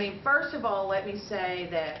 I mean, first of all, let me say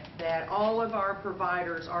that all of our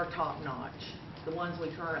providers are top-notch, the ones we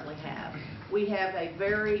currently have. We have a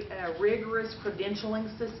very rigorous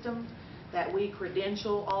credentialing system that we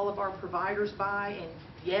credential all of our providers by, and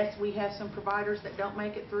yes, we have some providers that don't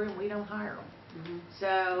make it through and we don't hire them.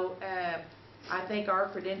 So I think our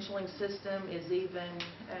credentialing system is even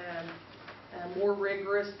more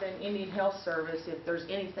rigorous than Indian Health Service. If there's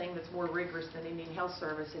anything that's more rigorous than Indian Health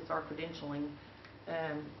Service, it's our credentialing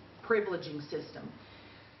privileging system.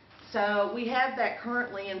 So we have that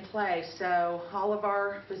currently in place. So all of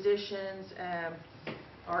our physicians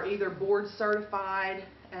are either board certified.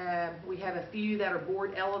 We have a few that are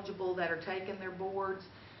board eligible that are taking their boards,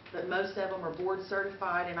 but most of them are board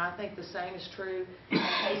certified, and I think the same is true at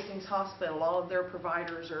Hastings Hospital. All of their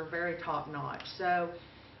providers are very top notch. So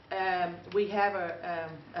we have a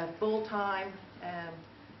full-time,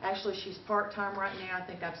 actually she's part-time right now. I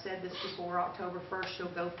think I've said this before, October 1st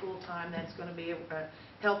she'll go full-time. That's going to be a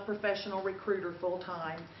health professional recruiter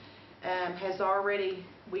full-time.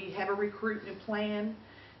 We have a recruitment plan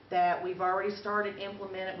that we've already started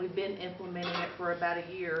implementing. We've been implementing it for about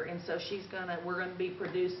a year, and so we're gonna be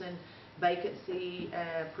producing vacancy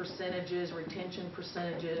percentages, retention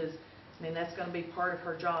percentages. I mean, that's gonna be part of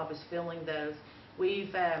her job, is filling those.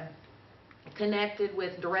 We've connected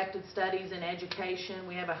with directed studies in education.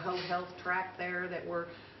 We have a whole health track there that we're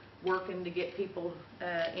working to get people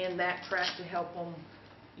in that track to help them,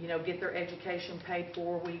 you know, get their education paid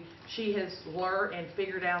for. She has learned and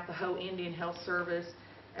figured out the whole Indian Health Service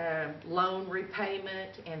loan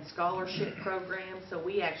repayment and scholarship program, so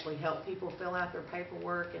we actually help people fill out their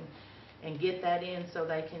paperwork and get that in so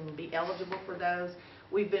they can be eligible for those.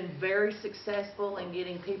 We've been very successful in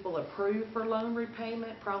getting people approved for loan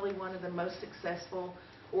repayment, probably one of the most successful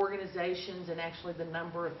organizations, and actually the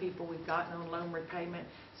number of people we've gotten on loan repayment.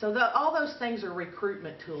 So all those things are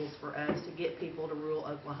recruitment tools for us to get people to rural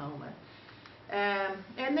Oklahoma.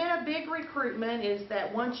 And then a big recruitment is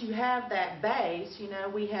that once you have that base, you know,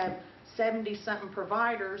 we have 70-something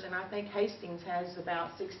providers, and I think Hastings has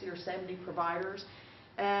about 60 or 70 providers.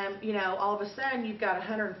 You know, all of a sudden you've got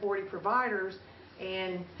 140 providers,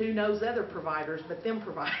 and who knows other providers but them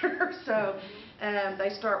providers. So they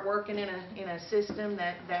start working in a system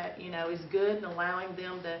that you know is good and allowing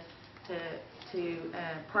them to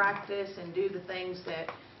practice and do the things that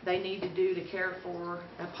they need to do to care for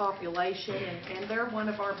a population, and they're one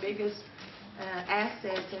of our biggest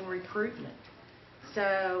assets in recruitment.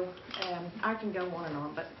 So I can go on and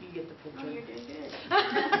on, but you get the picture. Oh, you're doing good.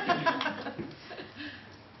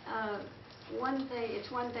 It's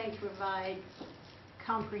one thing to provide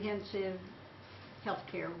comprehensive health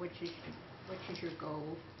care, which is your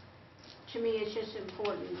goal. To me, it's just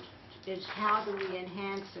important is how do we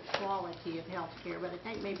enhance the quality of health care, but I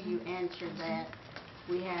think maybe you answered that.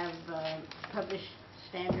 We have published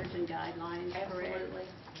standards and guidelines. Absolutely.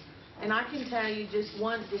 And I can tell you just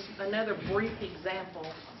another brief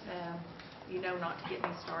example, you know, not to get me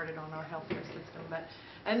started on our healthcare system, but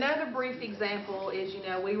another brief example is, you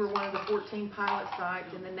know, we were one of the 14 pilot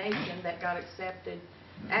sites in the nation that got accepted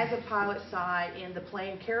as a pilot site in the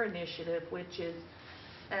Planned Care Initiative, which is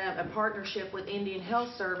a partnership with Indian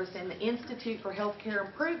Health Service and the Institute for Healthcare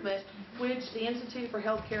Improvement, which the Institute for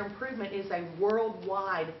Healthcare Improvement is a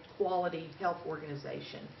worldwide quality health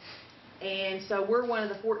organization. And so we're one of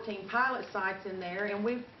the 14 pilot sites in there, and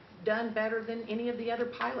we've done better than any of the other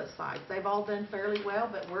pilot sites. They've all done fairly well,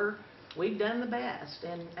 but we've done the best.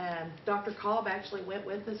 And Dr. Cobb actually went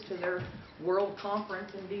with us to their World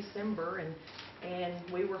Conference in December, and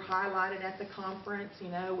we were highlighted at the conference, you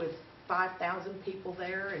know, with 5,000 people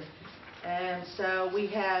there, and so we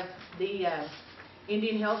have the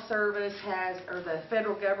Indian Health Service or the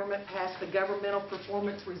federal government passed the Governmental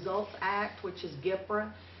Performance Results Act, which is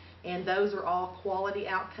GPRA, and those are all quality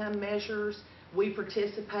outcome measures. We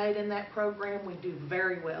participate in that program. We do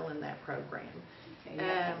very well in that program. Okay,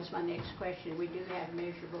 yeah, that was my next question. We do have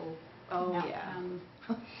measurable Oh, yeah. outcome.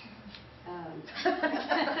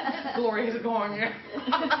 Gloria's going there.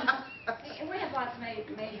 And we have lots of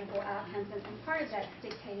measurable outcomes, and part of that's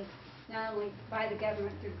dictated not only by the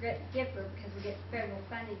government through GIFR because we get federal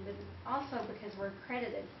funding, but also because we're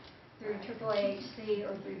accredited through AAAHC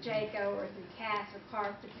or through JACO or through CAS or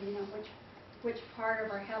CARF, depending on which part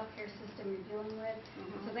of our healthcare system you're dealing with.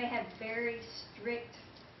 So they have very strict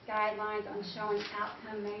guidelines on showing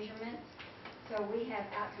outcome measurements. So we have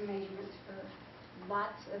outcome measurements for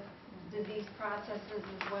lots of disease processes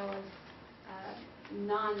as well as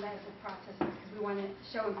non-medical processes, because we want to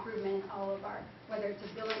show improvement in all of our, whether it's a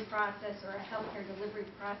billing process or a healthcare delivery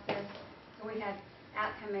process. So we have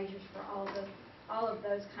outcome measures for all of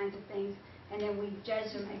those kinds of things, and then we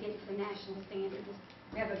judge them against the national standards.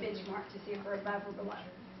 We have a benchmark to see if we're above or below.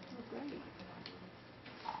 Oh, great.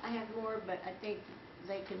 I have more, but I think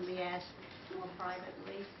they can be asked more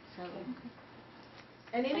privately, so.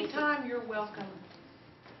 And anytime you're welcome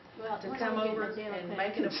Well, to when come are we over getting the and deal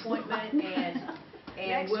make an with that? appointment and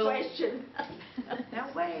Next we'll. question. Now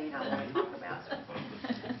wait, I want to talk about it.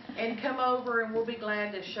 And come over and we'll be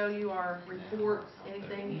glad to show you our reports,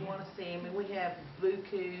 anything you want to see. I mean, we have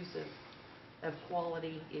bukus of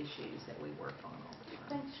quality issues that we work on all the time.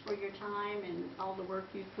 Thanks for your time and all the work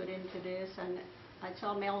you put into this. And I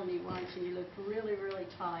saw Melanie once and you looked really, really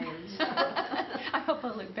tired. So I hope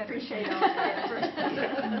I look better. appreciate all the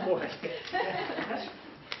effort. Boy.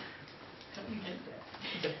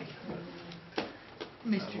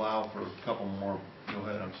 Allow for a couple more. Go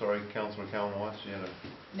ahead. I'm sorry, Councilor Callen Watts, you had a...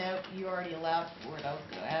 No, you already allowed for it. I was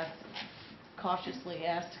going to ask, cautiously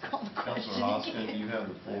ask to call the question. Councilor Hoskin, you have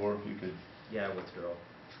the floor if you could. Yeah, withdraw.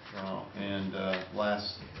 And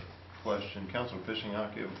last question, Councilor Fishing, you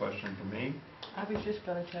have a question for me? I was just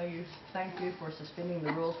going to tell you, thank you for suspending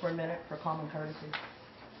the rules for a minute for common courtesy.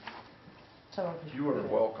 You are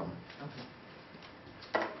welcome.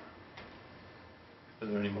 Okay. Are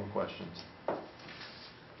there any more questions?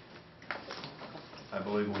 I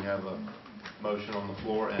believe we have a motion on the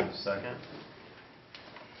floor and a second.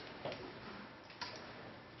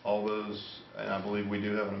 All those, and I believe we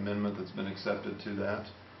do have an amendment that's been accepted to that.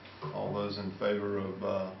 All those in favor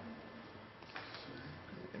of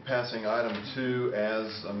passing item 2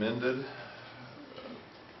 as amended,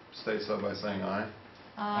 state so by saying aye.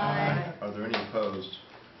 Aye. Are there any opposed?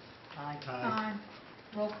 Aye. Aye.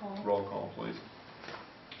 Roll call. Roll call, please.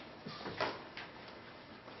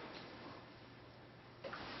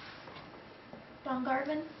 Don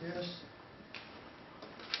Garvin, Yes.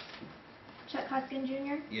 Chuck Hoskin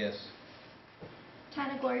Jr., Yes.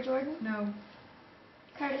 Tina Gloria Jordan, No.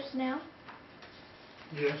 Curtis Snell,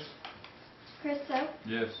 Yes. Chris Soap,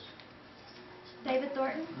 Yes. David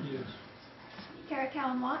Thornton, Yes. Kara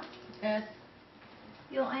Callen Watts, Yes.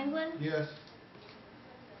 Yul Anglin, Yes.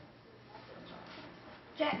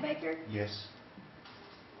 Jack Baker, Yes.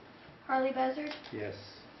 Harley Buzzard, Yes.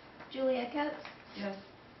 Julia Coates, Yes.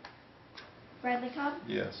 Bradley Cobb,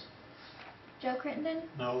 Yes. Joe Crittenden,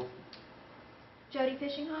 No. Jody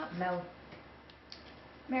Fishinghawk, No.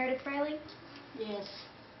 Meredith Fraley, Yes.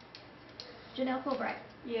 Janelle Fulbright.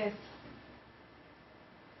 Yes.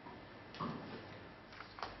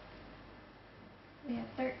 We have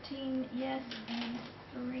 13 yes and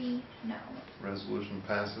 3 no. Resolution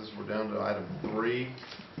passes. We're down to item 3.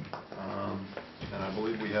 And I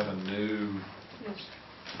believe we have a new,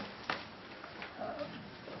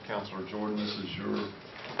 Councilor Jordan, this is your,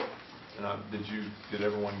 and did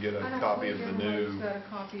everyone get a copy of the new? Everybody's got a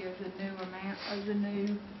copy of the new amount, of the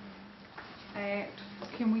new act.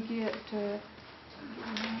 Can we get,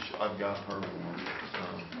 I've got her one.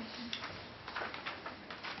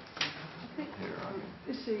 Here,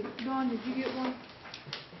 let's see, Dawn, did you get one?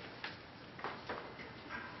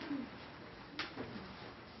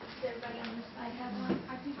 Does everybody on this side have one?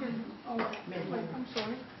 I think wait, I'm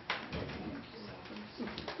sorry.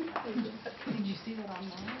 Did you see that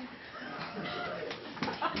online?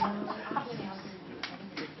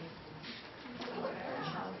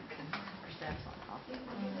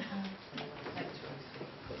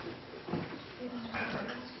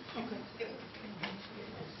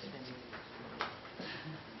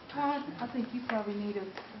 Todd, I think you probably need a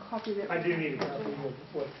copy of that. I do need a copy of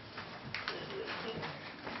what.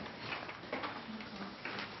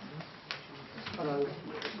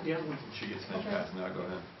 Yeah. she gets finished passing out, go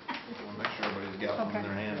ahead. I want to make sure everybody's got one in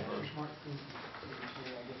their hand first.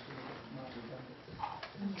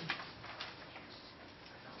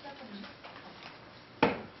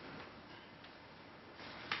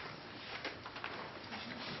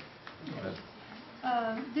 Go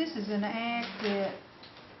ahead. This is an act that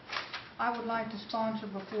I would like to sponsor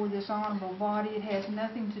before this honorable body. It has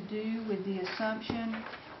nothing to do with the assumption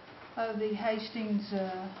of the Hastings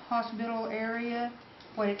hospital area.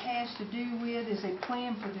 What it has to do with is a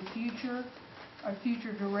plan for the future, a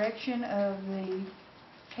future direction of the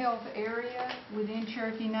health area within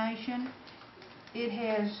Cherokee Nation. It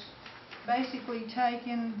has basically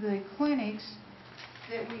taken the clinics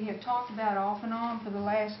that we have talked about off and on for the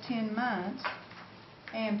last 10 months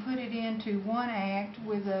and put it into one act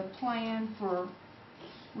with a plan for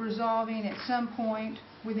resolving at some point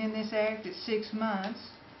within this act at 6 months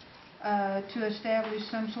to establish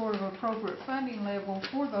some sort of appropriate funding level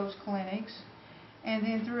for those clinics, and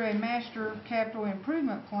then through a master capital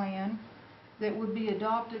improvement plan that would be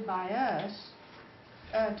adopted by us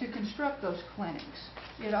to construct those clinics.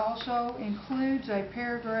 It also includes a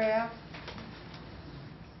paragraph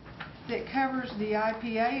that covers the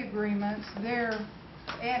IPA agreements there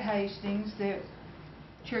at Hastings that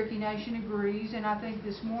Cherokee Nation agrees, and I think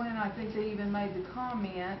this morning, I think they even made the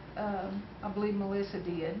comment, I believe Melissa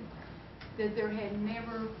did, that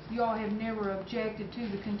y'all have never objected to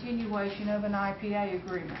the continuation of an IPA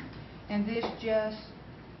agreement. And this just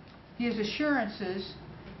gives assurances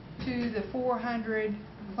to the 400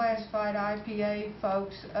 classified IPA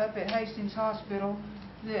folks up at Hastings Hospital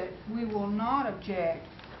that we will not object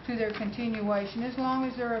to their continuation as long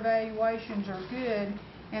as their evaluations are good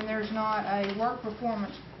and there's not a work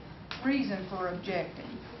performance reason for objecting.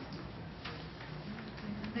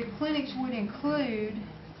 The clinics would include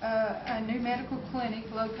a new medical clinic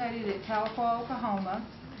located at Tahlequah, Oklahoma,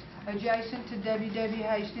 adjacent to W.W.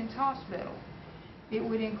 Hastings Hospital. It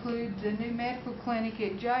would include the new medical clinic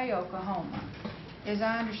at Jay, Oklahoma. As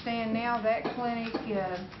I understand now, that clinic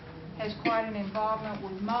has quite an involvement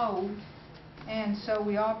with mold, and so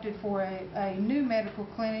we opted for a new medical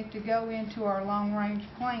clinic to go into our long-range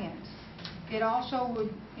plans. It also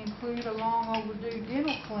would include a long overdue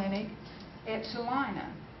dental clinic at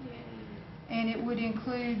Salina. And it would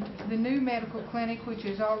include the new medical clinic, which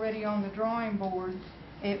is already on the drawing board,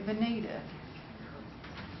 at Bonita.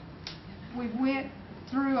 We went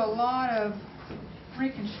through a lot of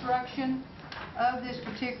reconstruction of this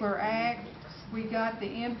particular act. We got the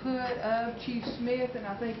input of Chief Smith, and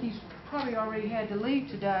I think he's probably already had to leave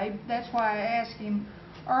today. That's why I asked him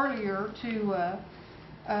earlier to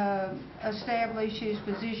establish his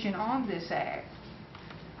position on this act.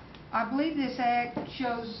 I believe this act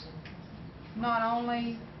shows not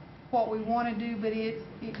only what we want to do, but it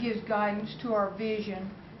gives guidance to our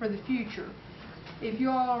vision for the future. If you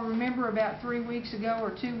all remember, about 3 weeks ago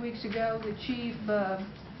or 2 weeks ago, the chief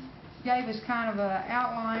gave us kind of an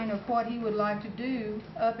outline of what he would like to do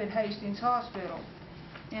up at Hastings Hospital.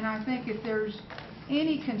 And I think if there's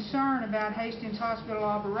any concern about Hastings Hospital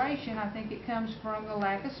operation, I think it comes from the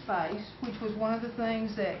lack of space, which was one of the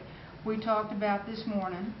things that we talked about this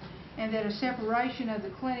morning, and that a separation of the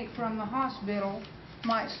clinic from the hospital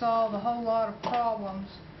might solve a whole lot of problems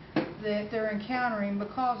that they're encountering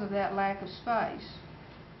because of that lack of space.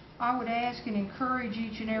 I would ask and encourage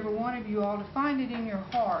each and every one of you all to find it in your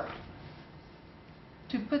heart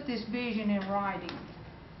to put this vision in writing.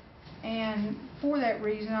 And for that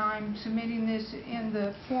reason, I'm submitting this in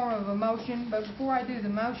the form of a motion. But before I do the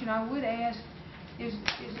motion, I would ask, is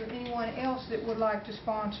there anyone else that would like to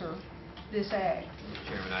sponsor this act? Mr.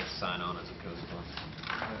 Chairman, I'd sign on as a co-sponsor.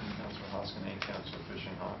 Councilor Hoskin and Councilor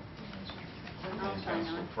Fishing Hawk. I'll And sign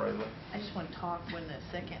Councilor on. Fraley. I just want to talk when the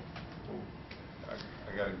second.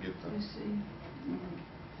 I gotta get Let's the,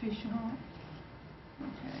 see. Fish and Hawk.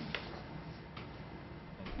 Okay.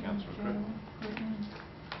 and Councilor Crittenden. Crittenden.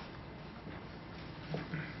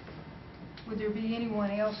 Would there be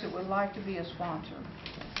anyone else that would like to be a sponsor?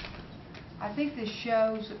 I think this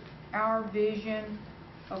shows our vision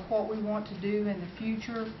of what we want to do in the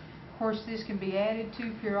future. Of course, this can be added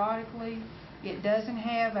to periodically. It doesn't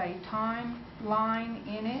have a timeline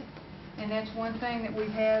in it, and that's one thing that we've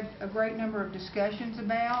had a great number of discussions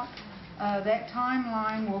about. That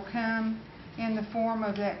timeline will come in the form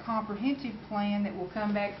of that comprehensive plan that will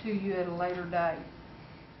come back to you at a later date.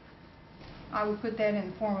 I would put that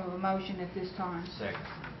in the form of a motion at this time. Second.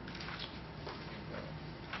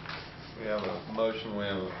 We have a motion, we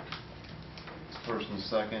have a first and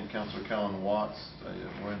second. Councilor Colin Watts,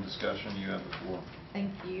 we're in discussion, you have the floor.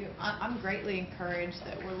 Thank you. I'm greatly encouraged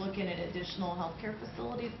that we're looking at additional healthcare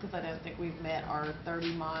facilities because I don't think we've met our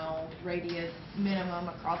 30-mile radius minimum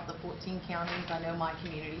across the 14 counties. I know my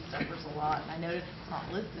community suffers a lot, and I noticed it's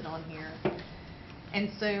not listed on here. And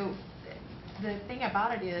so the thing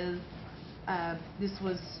about it is, this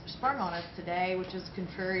was sprung on us today, which is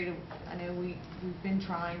contrary to, I know we've been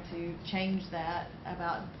trying to change that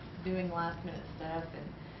about doing last minute stuff,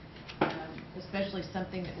 and especially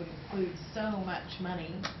something that would include so much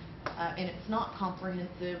money, and it's not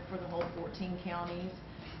comprehensive for the whole 14 counties.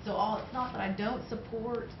 So it's not that I don't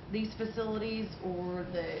support these facilities or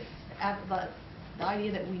the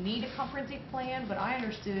idea that we need a comprehensive plan, but I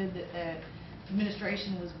understood that the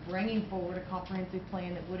administration was bringing forward a comprehensive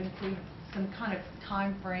plan that would include some kind of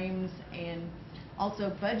timeframes and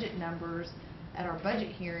also budget numbers at our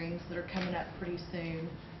budget hearings that are coming up pretty soon.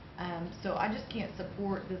 So I just can't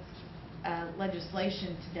support this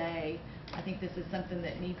legislation today. I think this is something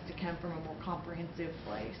that needs to come from a more comprehensive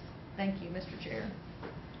place. Thank you, Mr. Chair.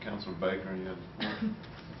 Councilor Baker, you have...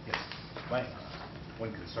 Yes.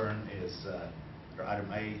 One concern is for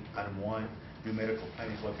item A, item 1, new medical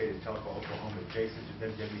clinic located in Cherokee, Oklahoma, adjacent to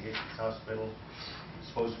WWH Hospital.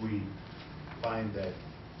 Suppose we find that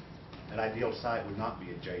an ideal site would not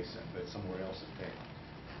be adjacent, but somewhere else instead.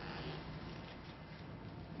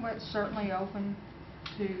 Well, it's certainly open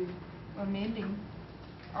to amending.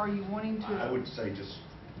 Are you wanting to? I would say just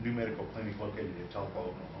new medical clinic located in Cherokee,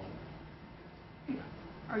 Oklahoma.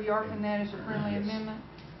 Are you offering that as a friendly Yes. amendment?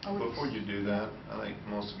 Or would- Before you do that, I think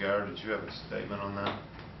Melissa Gower, did you have a statement on that?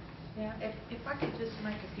 Yeah, if I could just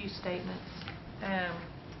make a few statements.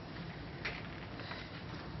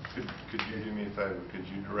 Could you do me a favor? Could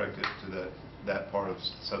you direct it to that part of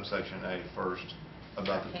subsection A first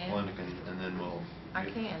about the I can. clinic, and then we'll... I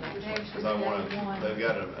can. Because I want to, they've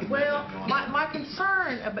got an amendment Well, going my on.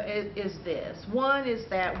 concern is this. One is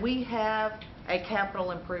that we have a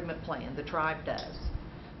capital improvement plan, the tribe does.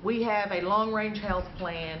 We have a long-range health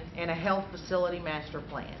plan and a health facility master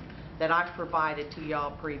plan that I've provided to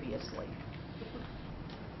y'all previously.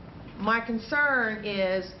 My concern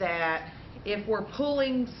is that if we're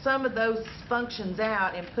pulling some of those functions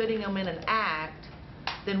out and putting them in an act,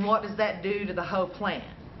 then what does that do to the whole plan?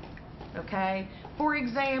 Okay? For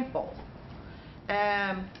example,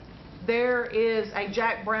 there is a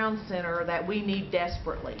Jack Brown Center that we need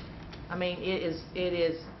desperately. I mean, it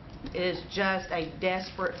is just a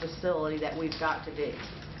desperate facility that we've got to do.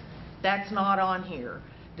 That's not on here.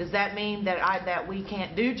 Does that mean that we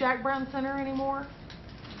can't do Jack Brown Center anymore?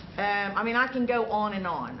 I mean, I can go on,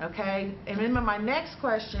 okay? And then my next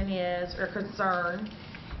question is, or concern,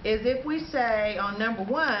 is if we say on number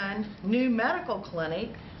 1, new medical clinic,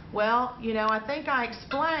 well, you know, I think I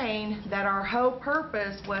explained that our whole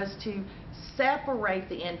purpose was to separate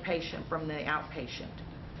the inpatient from the outpatient.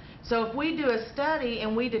 So if we do a study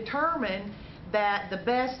and we determine that the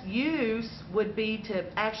best use would be to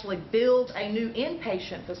actually build a new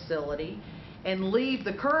inpatient facility and leave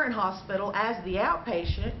the current hospital as the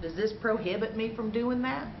outpatient, does this prohibit me from doing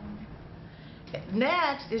that?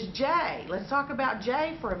 Next is J. Let's talk about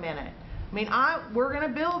J for a minute. I mean, we're going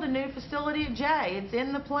to build a new facility at J. It's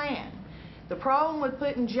in the plan. The problem with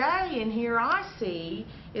putting J in here, I see,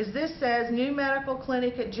 is this says new medical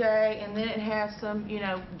clinic at J, and then it has some, you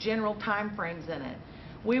know, general time frames in it.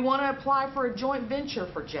 We want to apply for a joint venture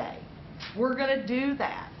for J. We're going to do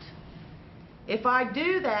that. If I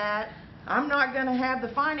do that, I'm not going to have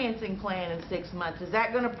the financing plan in 6 months. Is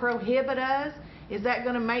that going to prohibit us? Is that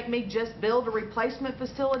going to make me just build a replacement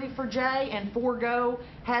facility for J and forego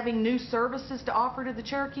having new services to offer to the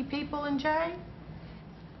Cherokee people in J?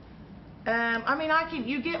 I mean,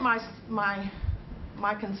 you get my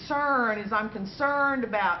concern is I'm concerned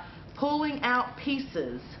about pulling out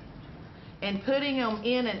pieces and putting them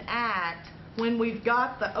in an act when we've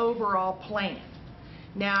got the overall plan.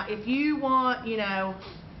 Now, if you want, you know,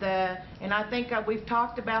 and I think we've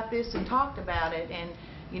talked about this and talked about it, and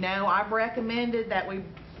you know, I've recommended that we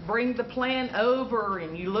bring the plan over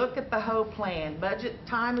and you look at the whole plan. Budget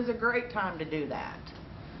time is a great time to do that.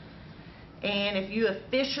 And if you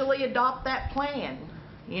officially adopt that plan,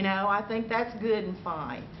 you know, I think that's good and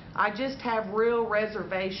fine. I just have real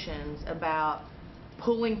reservations about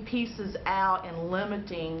pulling pieces out and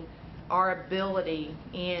limiting our ability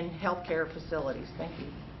in healthcare facilities. Thank you.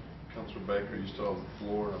 Councilor Baker, you still have the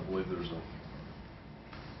floor, and I believe there's a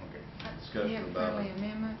discussion You have a about friendly it.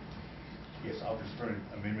 amendment? Yes, I'll just put an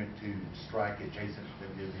amendment to strike adjacent to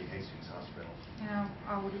WWH Hastings Hospital. And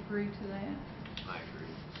I would agree to that. I agree.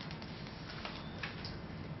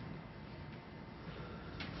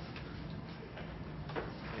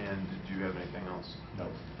 And did you have anything else? No.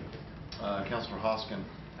 Councilor Hoskin.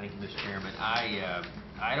 Thank you, Mr. Chairman.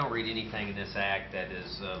 I don't read anything in this act that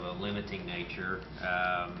is of a limiting nature.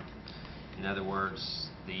 In other words,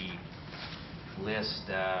 the list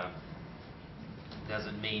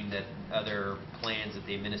doesn't mean that other plans that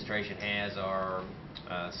the administration has are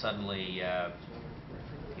suddenly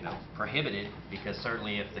you know, prohibited, because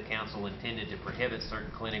certainly if the council intended to prohibit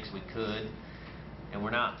certain clinics, we could, and we're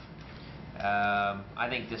not. I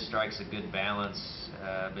think this strikes a good balance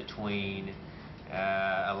between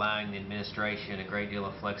allowing the administration a great deal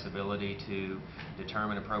of flexibility to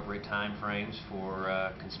determine appropriate time frames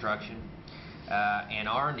for construction, and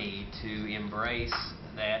our need to embrace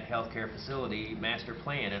that healthcare facility master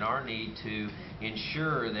plan, and our need to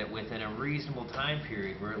ensure that within a reasonable time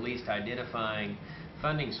period we're at least identifying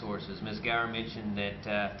funding sources. Ms. Gower mentioned that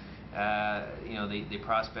the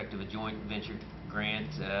prospect of a joint venture grant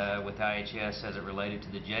with IHS as it related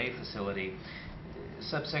to the J facility.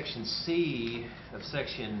 Subsection C of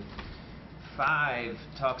Section 5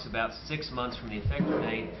 talks about 6 months from the effective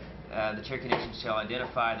date. The Cherokee Nation shall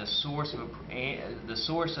identify the source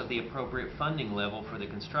of the appropriate funding level for the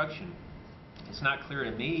construction. It's not clear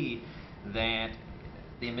to me that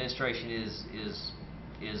the administration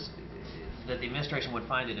that the administration would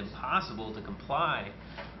find it impossible to comply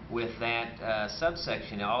with that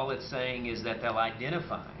subsection. All it's saying is that they'll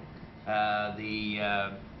identify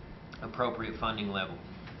the appropriate funding level.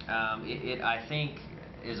 I think,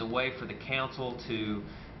 is a way for the council to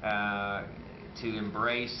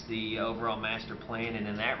embrace the overall master plan, and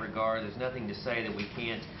in that regard, there's nothing to say that we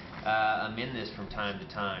can't amend this from time to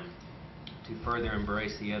time to further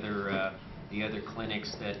embrace the other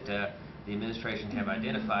clinics that the administration have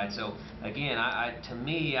identified. So again, to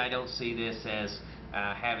me, I don't see this as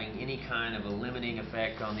having any kind of a limiting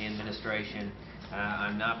effect on the administration.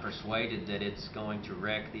 I'm not persuaded that it's going to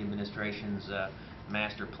wreck the administration's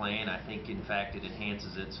master plan. I think, in fact, it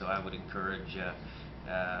enhances it, so I would encourage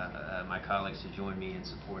my colleagues to join me in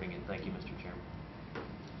supporting it. Thank you, Mr. Chairman.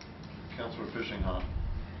 Councilor Fishing-Hahn.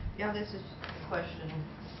 Yeah, this is a question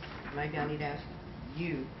maybe I need to ask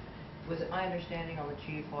you. Was it my understanding on the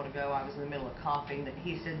chief a while ago, I was in the middle of coughing, that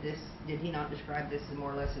he said this, did he not describe this as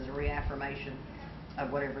more or less as a reaffirmation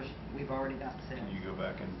of whatever we've already got said? Can you go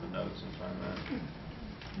back into the notes and find that?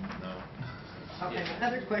 No. Okay,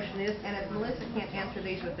 another question is, and if Melissa can't answer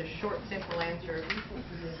these with a short, simple answer,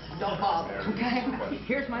 don't bother, okay?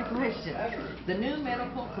 Here's my question. The new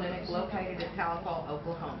medical clinic located at Tahlequah,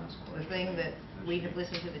 Oklahoma, the thing that we have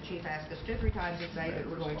listened to the chief ask us 2 or 3 times to say that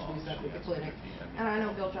we're going to do something with the clinic, and I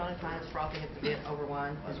know Bill Jonathan is frothing at the bit over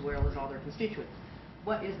one, as well as all their constituents.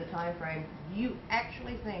 What is the time frame you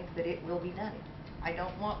actually think that it will be done in? I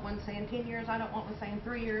don't want one saying 10 years, I don't want one saying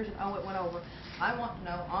 3 years, and oh, it went over. I want to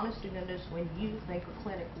know, honest to goodness, when you think a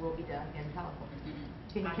clinic will be done in Tahlequah.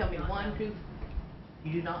 Can you tell me 1, 2?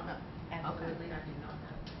 You do not know? Absolutely, I do not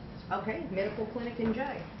know. Okay, medical clinic in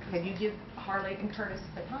J. Can you give Harley and Curtis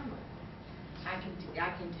a timeline? I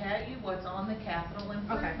can tell you what's on the capital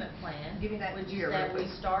improvement plan. Give me that which year is that real we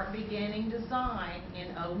quick. start beginning design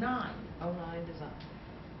in '09. 09 design.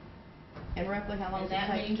 And roughly how long And does it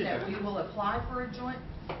that take means to that do? we will apply for a joint,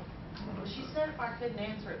 well, she said if I couldn't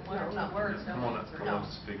answer it in 1 or 2 words, Come don't on, answer come it.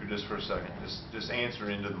 on, speaker, just for a second. Just answer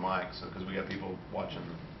into the mic, so because we got people watching.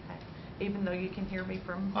 Even though you can hear me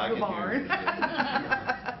from I the can hear you. barn.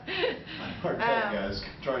 Our tech guys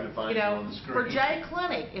trying to find you on the screen. For J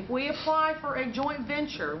Clinic, if we apply for a joint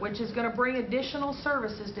venture, which is going to bring additional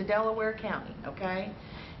services to Delaware County, okay?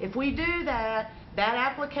 If we do that, that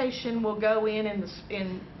application will go in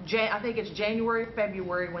I think it's January or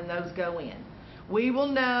February when those go in. We will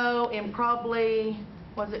know in probably,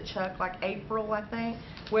 was it Chuck, like April, I think,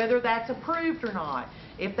 whether that's approved or not.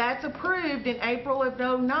 If that's approved in April of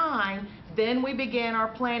 '09, then we begin our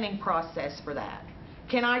planning process for that.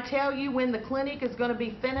 Can I tell you when the clinic is going to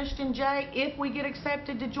be finished in J if we get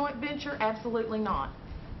accepted to joint venture? Absolutely not.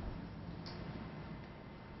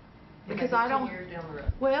 Because I don't. 10 years down the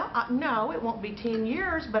road. Well, no, it won't be 10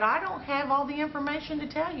 years, but I don't have all the information to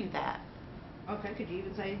tell you that. Okay, could you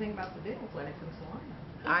even say anything about the dental clinic in Salina?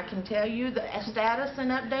 I can tell you the status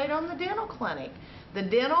and update on the dental clinic. The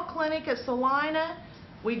dental clinic at Salina,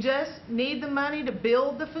 we just need the money to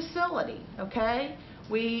build the facility, okay?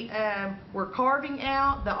 We're carving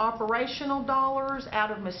out the operational dollars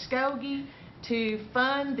out of Muskogee to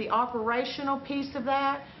fund the operational piece of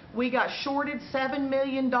that. We got shorted $7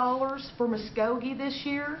 million for Muskogee this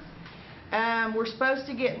year. We're supposed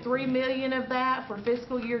to get $3 million of that for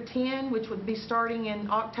fiscal year 10, which would be starting in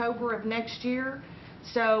October of next year.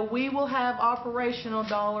 So we will have operational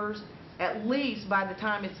dollars at least by the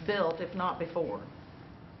time it's built, if not before.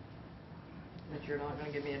 But you're not going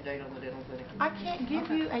to give me a date on the dental clinic? I can't give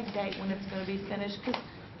you a date when it's going to be finished because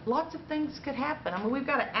lots of things could happen. I mean, we've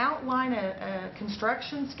got to outline a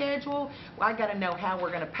construction schedule. I got to know how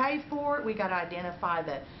we're going to pay for it. We got to identify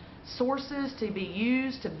the sources to be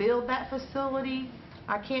used to build that facility.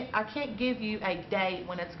 I can't give you a date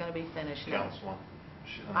when it's going to be finished. Councilman,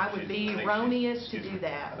 I would be erroneous to do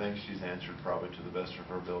that. I think she's answered probably to the best of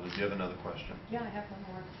her ability. Do you have another question? Yeah, I have one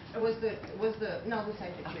more. No, this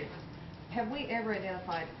ain't the chief. Have we ever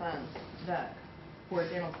identified funds for a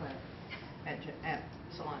dental clinic at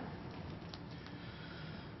Salina?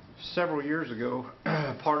 Several years ago,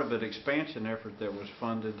 part of an expansion effort that was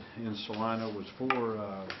funded in Salina was for,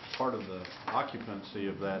 part of the occupancy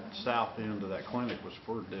of that south end of that clinic was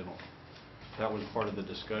for dental. That was part of the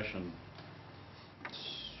discussion.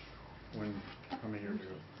 How many years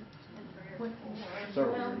ago?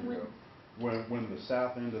 Several years ago. When the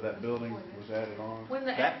south end of that building was added on,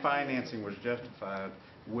 that financing was justified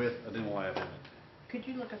with a dental lab in it. Could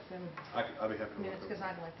you look up them I'd be happy to look minutes, up because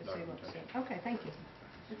I'd like to see what's documentation. in. Okay, thank you.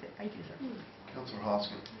 That's it. Thank you, sir. Councilor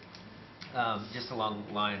Hoskin. Just along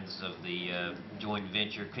the lines of the joint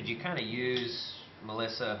venture, could you kind of use,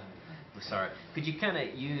 Melissa, could you kind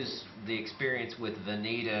of use the experience with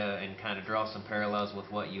Veneta and kind of draw some parallels with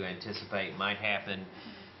what you anticipate might happen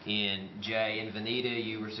in Jay? In Veneta,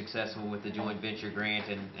 you were successful with the joint venture grant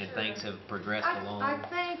and things have progressed along. I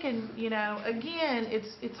think, and again,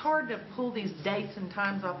 it's hard to pull these dates and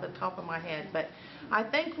times off the top of my head, but I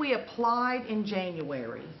think we applied in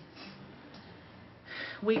January.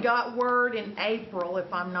 We got word in April,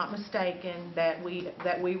 if I'm not mistaken, that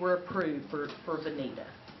we were approved for Veneta.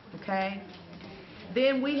 Okay?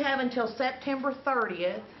 Then we have until September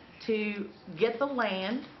 30th to get the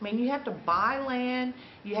land. I mean, you have to buy land,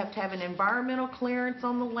 you have to have an environmental clearance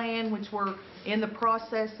on the land, which we're in the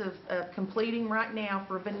process of completing right now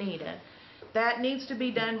for Veneta. That needs to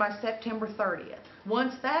be done by September 30th.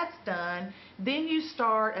 Once that's done, then you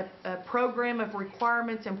start a program of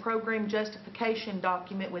requirements and program justification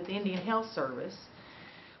document with Indian Health Service,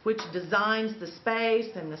 which designs the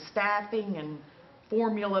space and the staffing and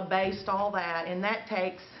formula-based, all that, and that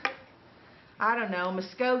takes, I don't know,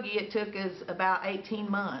 Muskogee, it took us about 18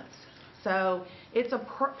 months. So it's a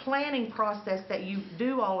planning process that you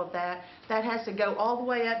do all of that. That has to go all the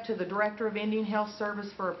way up to the Director of Indian Health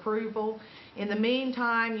Service for approval. In the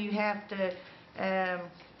meantime, you have to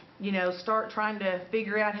start trying to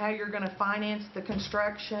figure out how you're going to finance the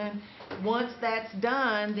construction. Once that's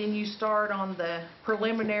done, then you start on the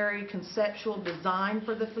preliminary conceptual design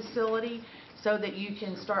for the facility so that you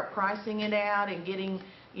can start pricing it out and getting,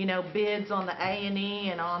 bids on the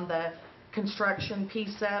A&E and on the construction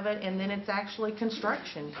piece of it, and then it's actually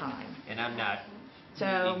construction time. And I'm not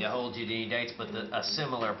needing to hold you to any dates, but a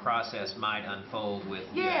similar process might unfold with...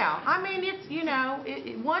 Yeah, I mean,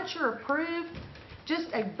 it's, once you're approved, just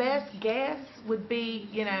a best guess would be,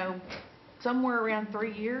 somewhere around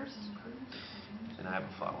 3 years. And I have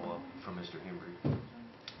a follow-up from Mr. Hembry.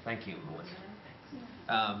 Thank you,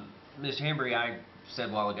 Melissa. Mr. Hembry, I said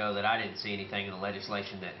a while ago that I didn't see anything in the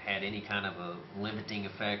legislation that had any kind of a limiting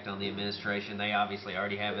effect on the administration. They obviously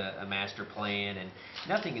already have a master plan, and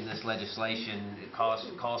nothing in this legislation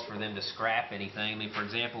calls for them to scrap anything. I mean, for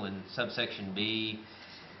example, in subsection B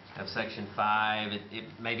of section 5,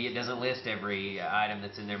 maybe it doesn't list every item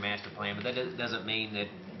that's in their master plan, but that doesn't mean that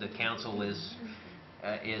the council is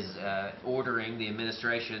ordering the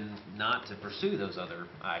administration not to pursue those other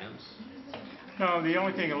items. No, the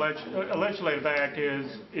only thing a legislative act is,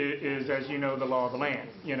 as you know, the law of the land,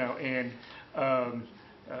 and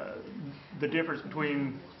the difference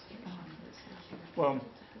between, well,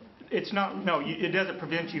 it's not, no, it doesn't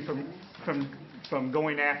prevent you from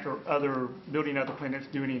going after building other clinics,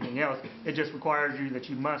 doing anything else. It just requires you that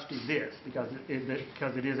you must do this because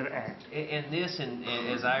it is an act. And this,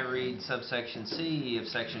 as I read subsection C of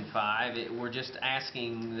section 5, we're just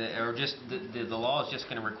asking, the law is just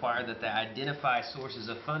going to require that they identify sources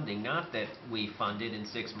of funding, not that we fund it in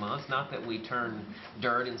 6 months, not that we turn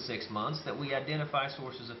dirt in 6 months, that we identify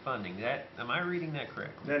sources of funding. Am I reading that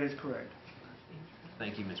correctly? That is correct.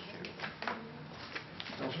 Thank you, Mr. Chair.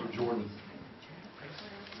 Councilor Jordan.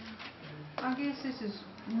 I guess this is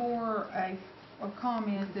more a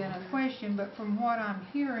comment than a question, but from what I'm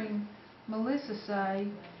hearing Melissa say,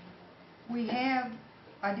 we have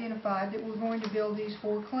identified that we're going to build these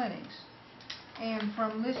 4 clinics. And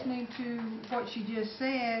from listening to what she just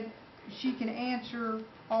said, she can answer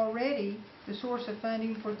already the source of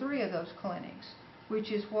funding for 3 of those clinics,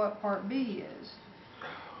 which is what Part B is.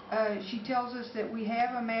 She tells us that we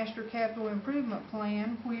have a master capital improvement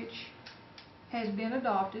plan, which has been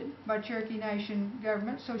adopted by Cherokee Nation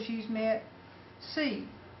government, so she's met C.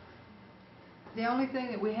 The only thing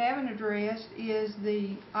that we haven't addressed is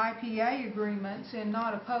the IPA agreements and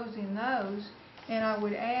not opposing those. And I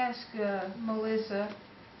would ask Melissa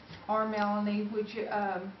or Melanie,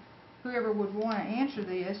 whoever would want to answer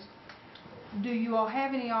this, do you all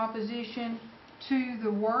have any opposition to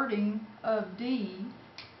the wording of D,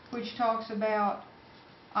 which talks about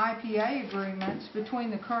IPA agreements between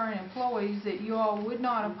the current employees, that you all would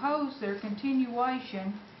not oppose their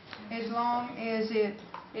continuation as long as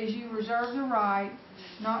you reserve the right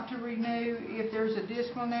not to renew if there's a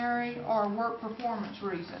disciplinary or work performance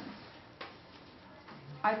reason.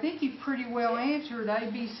 I think you've pretty well answered A,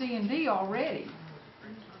 B, C, and D already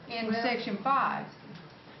in section 5.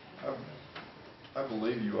 I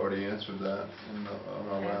believe you already answered that on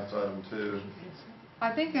our last item too.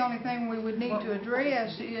 I think the only thing we would need to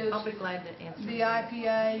address is I'll be glad to answer. the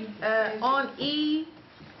IPA. On E,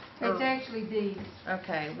 It's actually D.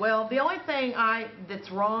 okay, well, the only thing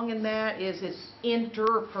that's wrong in that is it's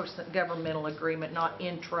intergovernmental agreement, not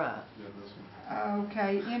intra. Yeah, this one.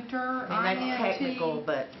 Okay, enter, I mean, that's technical,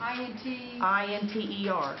 but INT.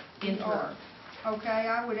 I-N-T-E-R, intra. Okay,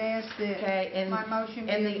 I would ask Okay, that and- my motion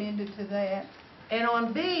be and the- amended to that. And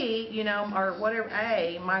on B, you know, or whatever,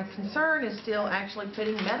 A, my concern is still actually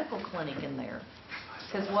putting medical clinic in there.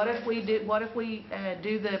 Because what if we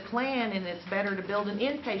do the plan and it's better to build an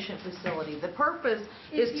inpatient facility? The purpose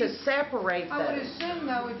is to separate I would those. assume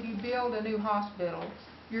though, if you build a new hospital,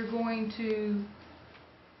 you're going to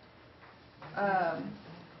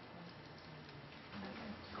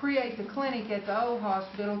create the clinic at the old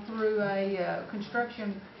hospital through a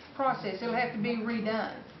construction process. It'll have to be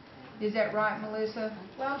redone. Is that right, Melissa?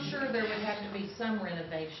 Well, I'm sure there would have to be some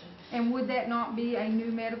renovation. And would that not be a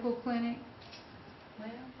new medical clinic? Well,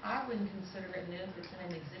 I wouldn't consider it new if it's in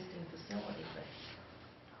an existing facility, but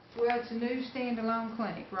Well, it's a new standalone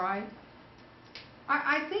clinic, right?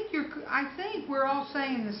 I think we're all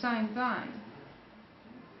saying the same thing.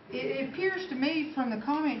 It appears to me from the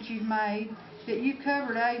comments you've made that you've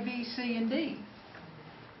covered A, B, C, and D.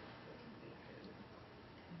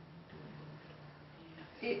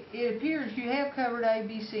 It appears you have covered A,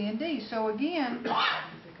 B, C, and D. So again,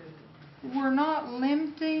 we're not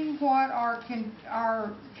limiting what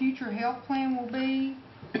our future health plan will be.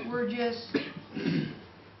 We're just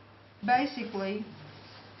basically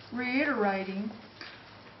reiterating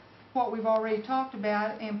what we've already talked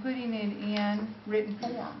about and putting it in written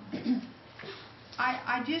form.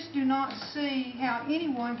 I just do not see how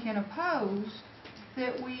anyone can oppose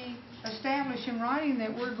that we establish in writing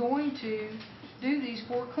that we're going to do these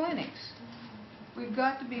 4 clinics. We've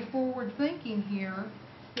got to be forward thinking here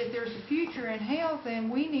that there's a future in health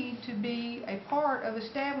and we need to be a part of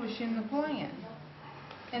establishing the plan.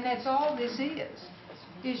 And that's all this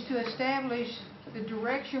is to establish the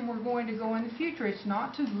direction we're going to go in the future. It's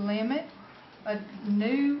not to limit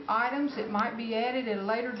new items that might be added at a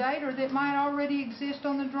later date or that might already exist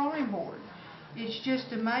on the drawing board. It's just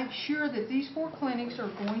to make sure that these 4 clinics are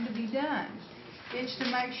going to be done. It's to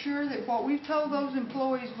make sure that what we've told those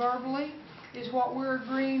employees verbally is what we're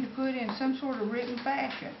agreeing to put in some sort of written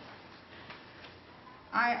fashion.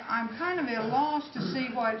 I'm kind of at a loss to see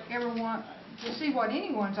what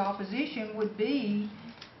anyone's opposition would be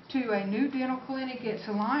to a new dental clinic at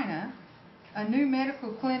Salina, a new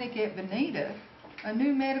medical clinic at Bonita, a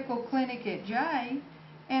new medical clinic at Jay,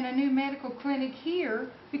 and a new medical clinic here,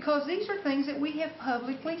 because these are things that we have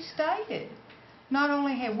publicly stated. Not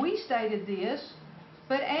only have we stated this,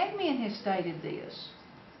 but admin has stated this.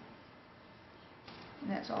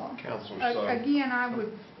 And that's all. Counselor Sugg. Again,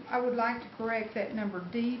 I would like to correct that number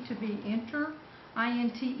D to be enter,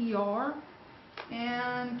 I-N-T-E-R.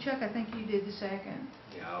 And Chuck, I think you did the second.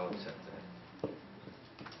 Yeah, I'll accept that.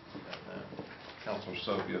 Counselor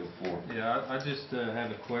Sugg, you have the floor. Yeah, I just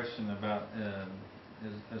have a question about,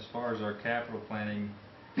 as far as our capital planning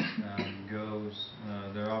goes,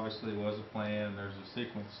 there obviously was a plan, there's a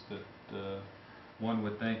sequence that one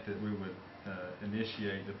would think that we would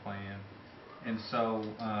initiate the plan. And so,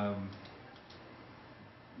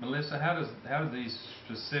 Melissa, how do these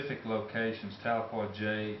specific locations, Tahlequah,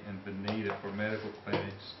 J, and Bonita for medical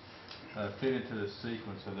clinics, fit into the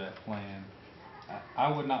sequence of that plan?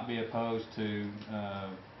 I would not be opposed to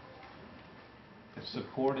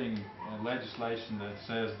supporting legislation that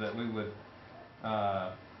says that we would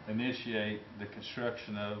initiate the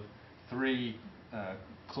construction of 3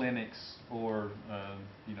 clinics or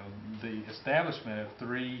the establishment of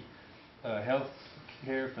 3 health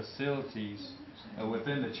care facilities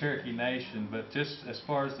within the Cherokee Nation, but just as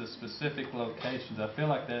far as the specific locations, I feel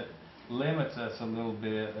like that limits us a little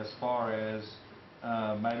bit as far as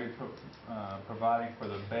maybe providing for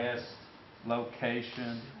the best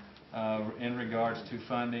location in regards to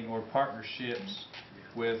funding or partnerships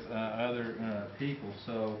with other people.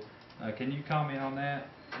 So can you comment on that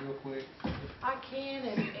real quick? I can,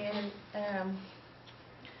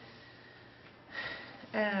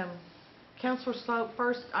 and Counselor Slope,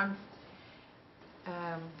 first,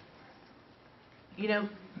 you know,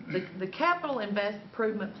 the capital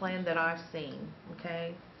improvement plan that I've seen,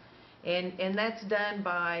 okay, and that's done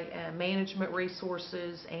by Management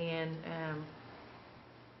Resources, and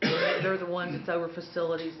they're the ones that's over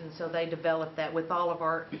facilities, and so they develop that with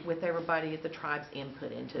with everybody at the tribe's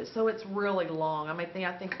input into it. So it's really long. I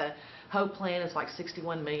think the whole plan is like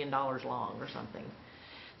 $61 million long or something.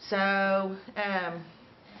 So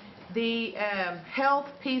the health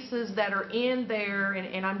pieces that are in there,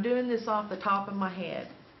 and I'm doing this off the top of my head,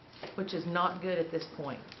 which is not good at this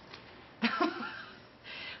point,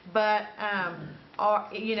 but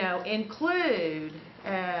you know, include,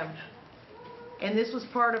 and this was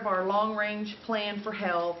part of our long-range plan for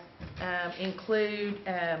health, include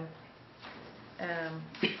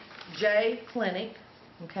J Clinic,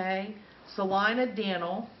 okay, Salina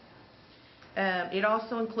Dental. It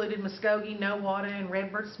also included Muskogee, Nowata, and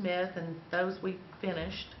Redbird Smith, and those we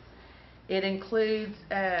finished. It includes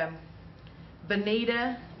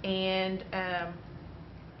Bonita, and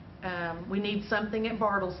we need something at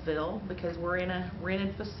Bartlesville because we're in a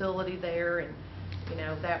rented facility there, and you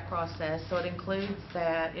know, that process. So it includes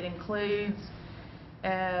that. It includes,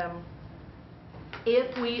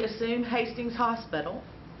 if we assume Hastings Hospital,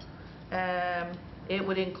 it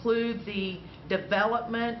would include the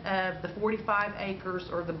development of the 45 acres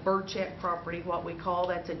or the Burchett property, what we call,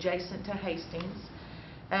 that's adjacent to Hastings,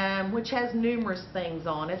 which has numerous things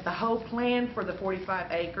on it. The whole plan for the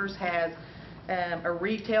 45 acres has a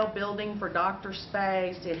retail building for doctor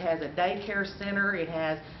space, it has a daycare center, it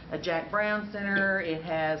has a Jack Brown Center, it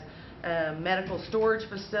has a medical storage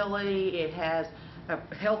facility, it has a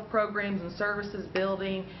health programs and services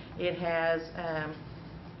building, it has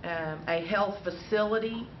a health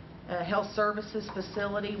facility, a health services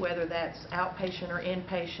facility, whether that's outpatient or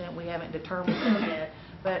inpatient. We haven't determined that yet,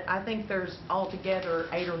 but I think there's altogether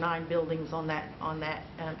 8 or 9 buildings on that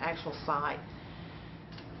actual site.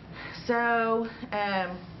 So,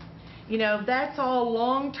 you know, that's all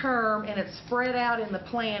long-term, and it's spread out in the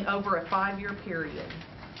plan over a 5-year period.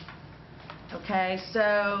 Okay,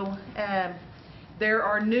 so there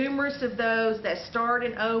are numerous of those that start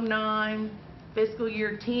in 09, fiscal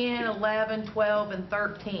year 10, 11, 12, and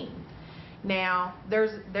 13. Now,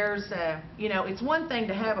 there's you know, it's one thing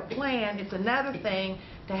to have a plan, it's another thing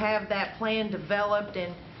to have that plan developed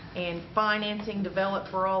and financing developed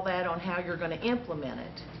for all that on how you're going to implement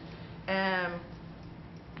it.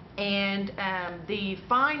 The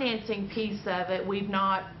financing piece of it, we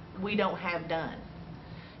don't have done.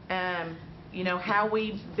 You know, how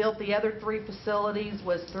we built the other 3 facilities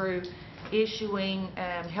was through issuing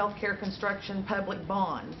healthcare construction public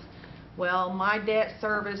bonds. Well, my debt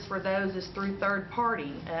service for those is through third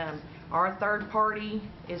party. Our third party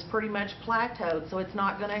is pretty much plateaued, so it's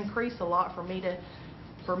not going to increase a lot for me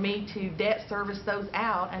to debt service those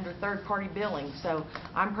out under third party billing. So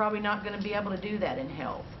I'm probably not going to be able to do that in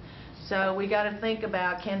health. So we got to think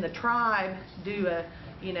about, can the tribe do a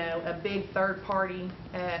big third party,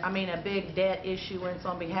 a big debt issuance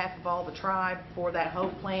on behalf of all the tribe for that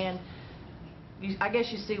whole plan? I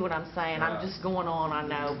guess you see what I'm saying. Right. I'm just going on, I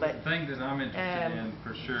know, but The thing that I'm interested in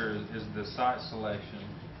for sure is the site selection.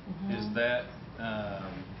 Is that, are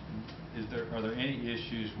there any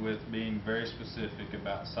issues with being very specific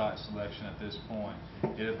about site selection at this point?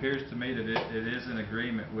 It appears to me that it is in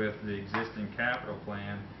agreement with the existing capital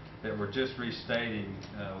plan, that we're just restating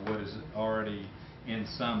what is already in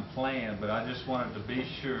some plan, but I just wanted to be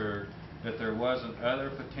sure that there wasn't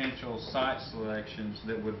other potential site selections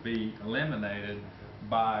that would be eliminated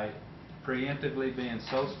by preemptively being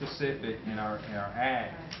so specific in our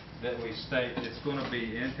act that we state it's going to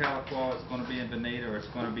be in Tahlequah, it's going to be in Bonita, or it's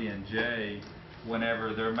going to be in J,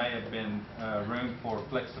 whenever there may have been room for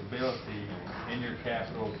flexibility in your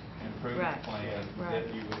capital improvement plan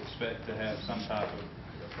that you would expect to have some type of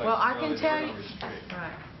flexibility. Well, I can tell you, restrict.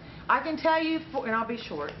 I can tell you, and I'll be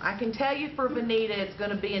short, I can tell you for Bonita, it's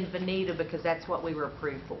going to be in Bonita because that's what we were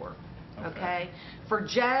approved for. Okay? For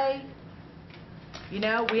J, you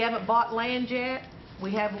know, we haven't bought land yet.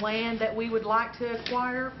 We have land that we would like to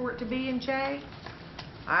acquire for it to be in J.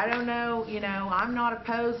 I don't know, you know, I'm not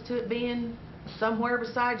opposed to it being somewhere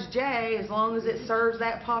besides J as long as it serves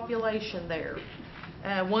that population there.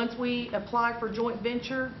 Once we apply for joint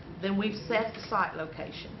venture, then we've set the site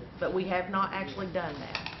location, but we have not actually done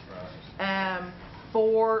that.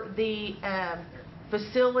 For the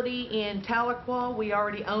facility in Tahlequah, we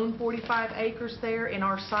already own 45 acres there, and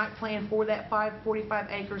our site plan for that 45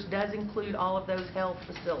 acres does include all of those health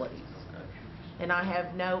facilities. And I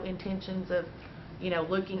have no intentions of, you know,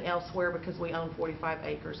 looking elsewhere because we own 45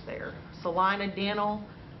 acres there. Salina Dental,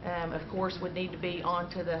 of course, would need to be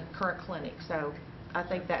onto the current clinic. So I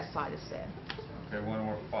think that side is set. Okay, one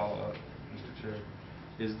more follow-up, Mr. Chair.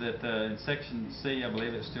 Is that in Section C, I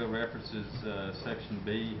believe it still references Section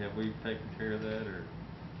B. Have we taken care of that, or?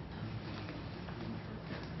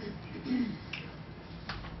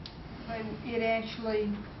 It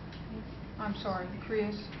actually, I'm sorry,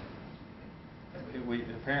 Chris?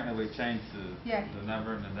 Apparently we've changed Yeah. the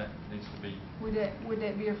number, and that needs to be, Would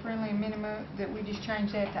that be a friendly amendment that we just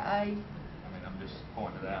change that to A? I mean, I'm just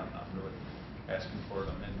pointing it out, not really asking for an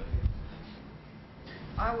amendment.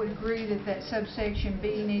 I would agree that subsection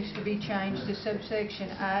B needs to be changed to subsection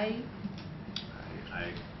A.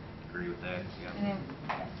 I agree with that, yeah. And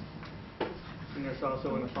then, And that's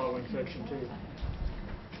also in the following section too.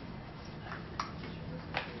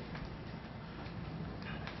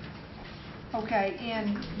 okay,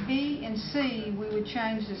 in B and C, we would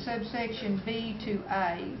change the subsection B to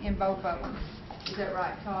A in both of them. Is that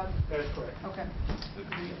right, Todd? That's correct. Okay.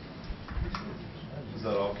 Is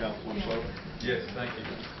that all, Councilor Slover? Yes, thank you.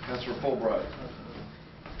 Councilor Fulbright?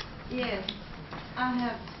 Yes, I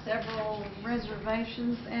have several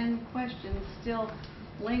reservations and questions still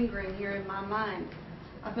lingering here in my mind.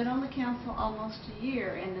 I've been on the council almost a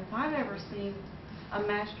year, and if I've ever seen a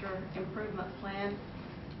master improvement plan,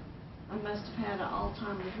 I must have had an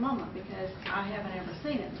Alzheimer's moment, because I haven't ever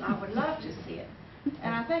seen it, and I would love to see it.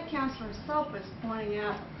 And I think Councilor Soap is pointing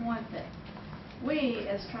out a point that we,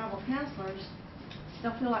 as tribal councilors,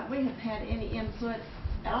 don't feel like we have had any input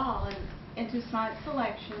at all into site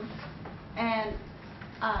selection. And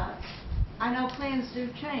I know plans do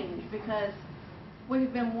change, because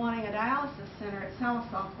we've been wanting a dialysis center at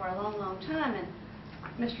Salisaw for a long, long time, and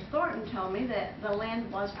Mr. Thornton told me that the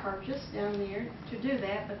land was purchased down there to do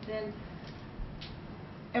that, but then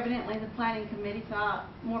evidently the planning committee thought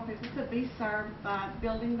more people could be served by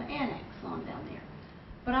building the annex on down there.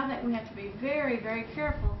 But I think we have to be very, very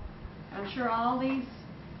careful. I'm sure all these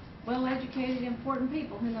well-educated, important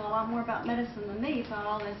people who know a lot more about medicine than me thought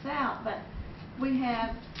all this out, but we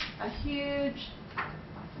have a huge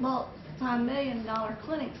multi-million-dollar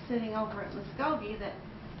clinic sitting over at Muskogee that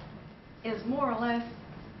is more or less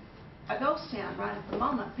a ghost town right at the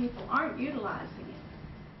moment. People aren't utilizing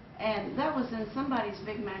it. And that was in somebody's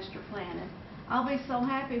big master plan. And I'll be so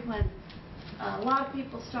happy when a lot of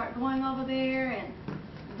people start going over there and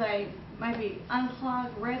they maybe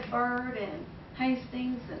unclog Redbird and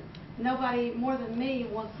Hastings, and nobody more than me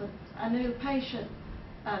wants a new patient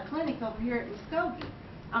clinic over here at Muskogee.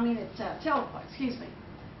 I mean, at Telequa, excuse me.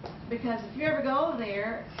 Because if you ever go over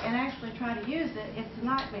there and actually try to use it, it's a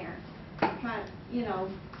nightmare. Trying,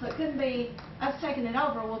 so it couldn't be, us taking it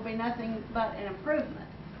over will be nothing but an improvement.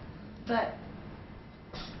 But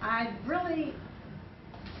I really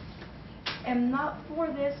am not for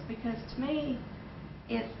this, because to me,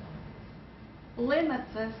 it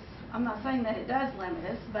limits us. I'm not saying that it does limit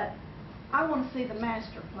us, but I want to see the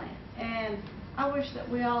master plan. And I wish that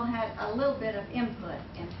we all had a little bit of input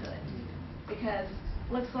into it, because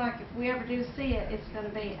it looks like if we ever do see it, it's going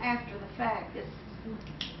to be after the fact.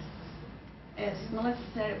 As Melissa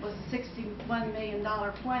said, it was a $61 million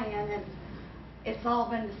plan, and it's all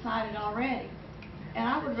been decided already. And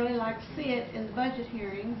I would really like to see it in the budget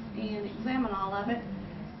hearings and examine all of it.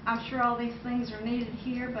 I'm sure all these things are needed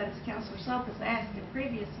here, but as Councilor Soap has asked in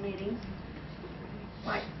previous meetings,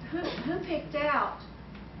 like, who picked out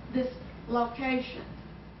this location?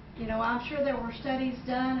 I'm sure there were studies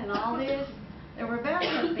done and all this. There were about to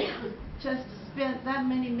have been, just to spend that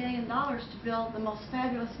many $1 million to build the most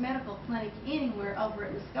fabulous medical clinic anywhere over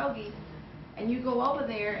at Muskogee. And you go over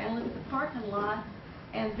there and look at the parking lot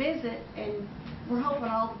and visit, and we're hoping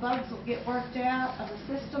all the bugs will get worked out of the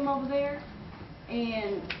system over there,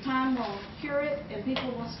 and time will cure it and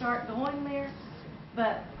people will start going there.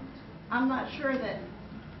 But I'm not sure that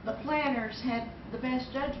the planners had the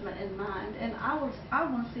best judgment in mind, and I want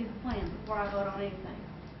to see the plan before I vote on anything.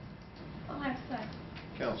 That's all I have to say.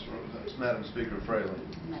 Councilor, Madam Speaker Fraley.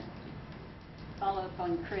 Follow up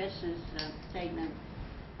on Chris's statement.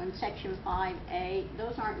 On section 5A,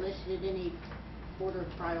 those aren't listed in any order of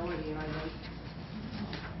priority, are they?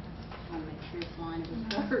 I want to make sure flying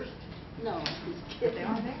is first. No, I'm just kidding. They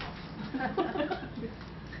are there.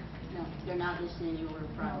 No, they're not listed in any order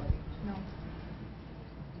of priority. No.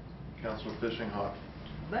 Councilor Fishing Hawk.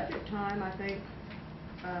 Budget time, I think,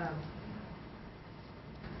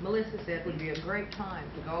 Melissa said would be a great time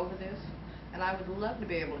to go over this, and I would love to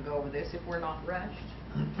be able to go over this if we're not rushed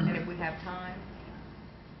and if we have time,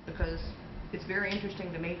 because it's very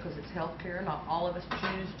interesting to me, because it's healthcare. Not all of us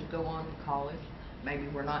choose to go on to college. Maybe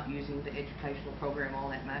we're not using the educational program all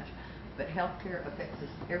that much, but healthcare affects us,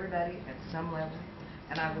 everybody at some level,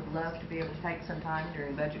 and I would love to be able to take some time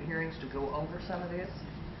during budget hearings to go over some of this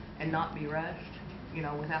and not be rushed, you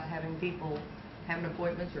know, without having people having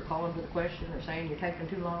appointments or calling with a question or saying you're taking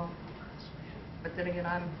too long. But then again,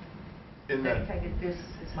 I'm dedicated, this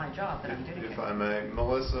is my job that I'm dedicated. If I may,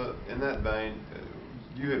 Melissa, in that vein,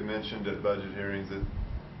 you had mentioned at budget hearings that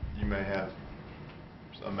you may have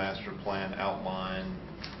a master plan outline.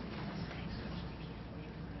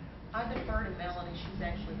 I defer to Melanie, she's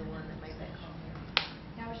actually the one that made that comment.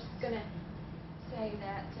 I was just gonna say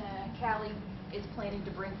that Callie is planning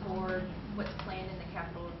to bring forward what's planned in the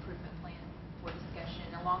capital improvement plan for discussion,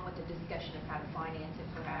 along with the discussion of how to finance it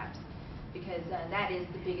perhaps. Because that is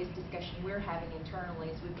the biggest discussion we're having internally,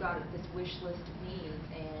 is we've got this wish list of needs,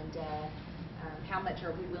 and how much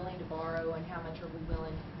are we willing to borrow, and how much are we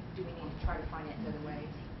willing, do we need to try to finance other ways?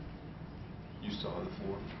 You still have the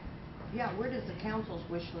floor. Yeah, where does the council's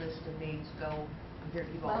wish list of needs go compared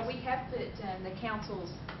to you all? Well, we have put the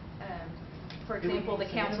council's, for Do we example, the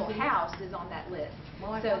need some council input? house is on that list.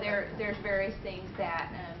 Well, I So thought there's various things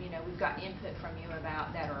that, you know, we've got input from you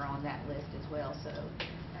about that are on that list as well. So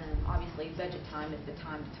obviously, budget time is the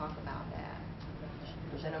time to talk about that.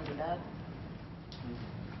 Present them to Doug?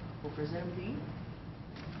 We'll present them to you.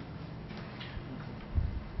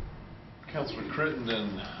 Councilman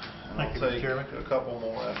Crittenden, and Thank I'll you, Mr. take Chairman. a couple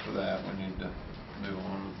more after that. We need to move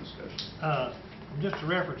on with discussion. Just a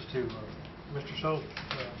reference to Mr. Soap,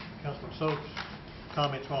 Councilman Soap's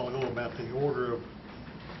comments a while ago about the order of,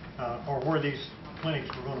 or where these clinics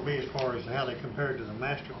were going to be as far as how they compared to the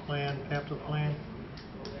master plan, capital plan.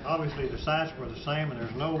 Obviously, the sites were the same, and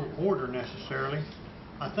there's no order necessarily.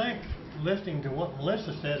 I think, listening to what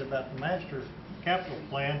Melissa said about the master capital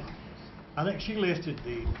plan, I think she listed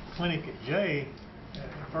the clinic at J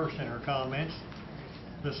first in her comments,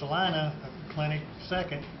 the Salina clinic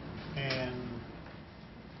second, and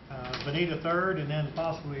Benita third, and then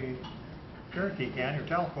possibly Cherokee County or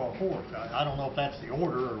Tahlequah fourth. I don't know if that's the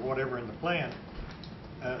order or whatever in the plan.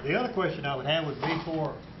 The other question I would have would be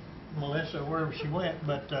for Melissa, wherever she went,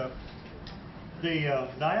 but the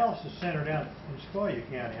dialysis center down in Sequoia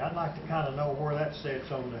County, I'd like to kind of know where that sits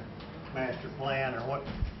on the master plan, or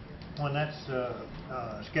when that's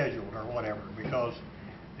scheduled or whatever, because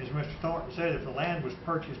as Mr. Thornton said, if the land was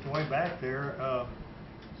purchased way back there,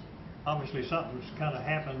 obviously something's kind of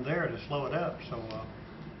happened there to slow it up, so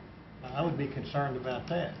I would be concerned about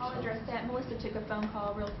that. I'll address that. Melissa took a phone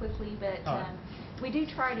call real quickly, but All right. we do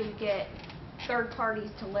try to get third parties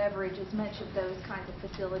to leverage as much of those kinds of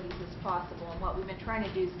facilities as possible. And what we've been trying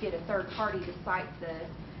to do is get a third party to site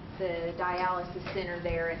the dialysis center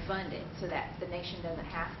there and fund it so that the nation doesn't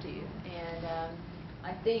have to. And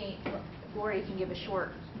I think Gloria can give a short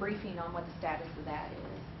briefing on what the status of that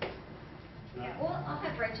is. Yeah, well, I'll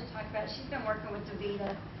have Rachel talk about it. She's been working with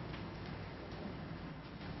DaVita.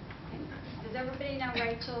 Does everybody know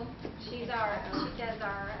Rachel? She does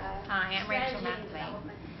our Hi, I'm Rachel strategy and McLean.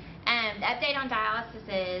 development. The update on dialysis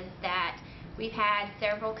is that we've had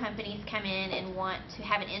several companies come in and want to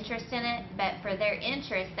have an interest in it, but for their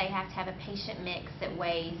interest, they have to have a patient mix that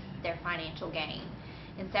weighs their financial gain.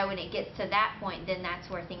 And so when it gets to that point, then that's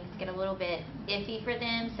where things get a little bit iffy for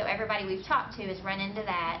them. So everybody we've talked to has run into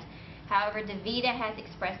that. However, DaVita has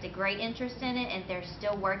expressed a great interest in it, and they're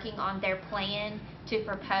still working on their plan to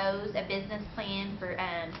propose a business plan for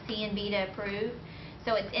CNV to approve.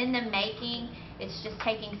 So it's in the making. It's just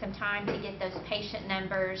taking some time to get those patient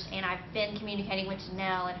numbers, and I've been communicating with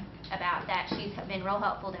Janelle about that. She's been real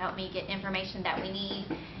helpful to help me get information that we need.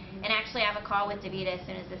 And actually, I have a call with DaVita as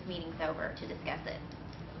soon as this meeting's over to discuss it.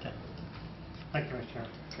 Okay. Thank you, Mr.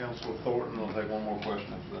 Chairman. Councilor Thornton, we'll take one more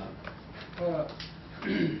question after that.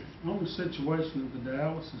 On the situation of the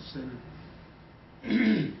dialysis center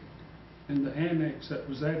and the annex that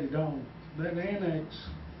was added on, that annex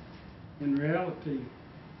in reality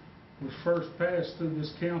was first passed through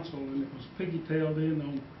this council, and it was piggy-tailed in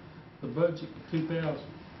on the budget for 2000.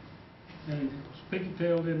 And it was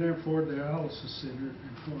piggy-tailed in there for the dialysis center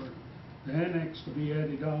and for the annex to be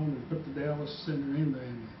added on and put the dialysis center in the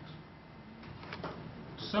annex.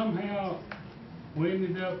 Somehow we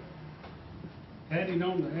ended up adding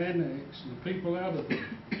on the annex, and the people out of the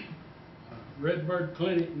Redbird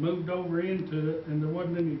Clinic moved over into it, and there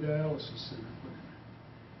wasn't any dialysis center put in there.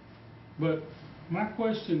 But my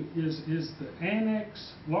question is the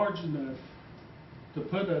annex large enough to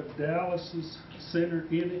put a dialysis center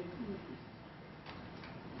in it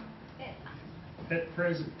at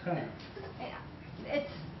present time?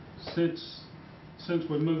 Since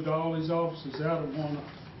we moved all these offices out of one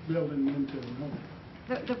building into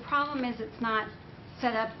another. The problem is it's not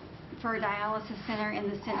set up for a dialysis center in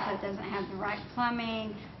the sense that it doesn't have the right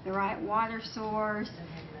plumbing, the right water source.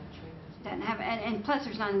 Doesn't have, and plus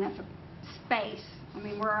there's not enough space. I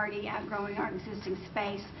mean, we're already outgrowing our existing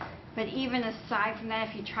space. But even aside from that,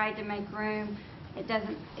 if you tried to make room,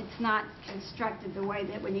 it's not constructed the way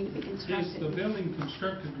that would need to be Is constructed. the building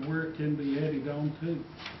constructed to where it can be added on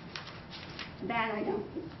to? That I don't.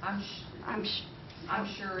 I'm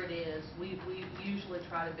sure it is. We usually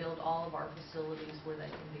try to build all of our facilities where they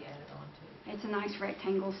can be added on to. It's a nice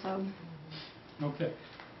rectangle, so. Okay.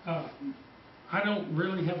 I don't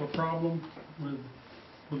really have a problem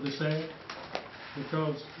with this act,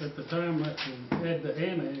 because at the time that we had the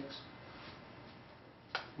annex,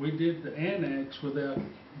 we did the annex without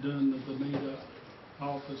doing the Bonita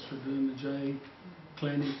office or doing the J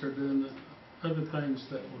clinic or doing the other things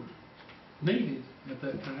that were needed at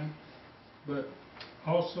that time. But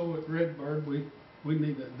also at Redbird, we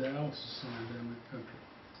need a dialysis center down the country.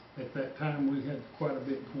 At that time, we had quite a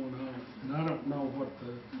bit going on, and I don't know what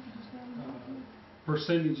the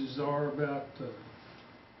percentages are about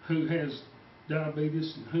who has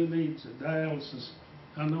diabetes and who needs a dialysis.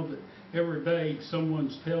 I know that every day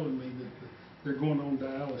someone's telling me that they're going on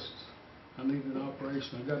dialysis. I need an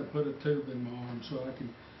operation. I got to put a tube in my arm so I can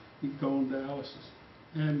go on dialysis.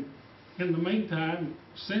 And in the meantime,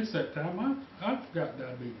 since that time, I've got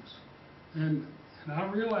diabetes, and I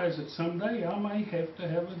realize that someday I may have to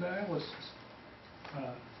have a dialysis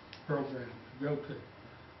program to go to.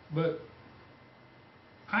 But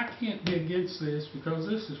I can't be against this because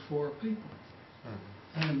this is for our people.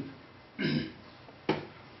 And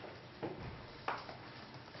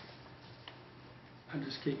I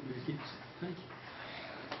just can't be against it. Thank you.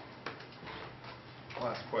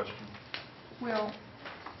 Last question. Well,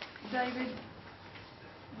 David,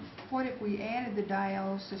 what if we added the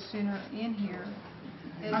dialysis center in here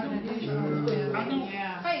as an additional?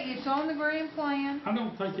 Hey, it's on the grand plan. I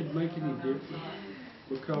don't think it'd make any difference,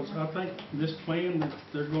 because I think this plan that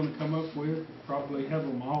they're going to come up with will probably have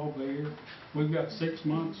them all there. We've got 6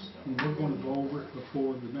 months, and we're going to go over it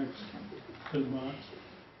before the next 2 months,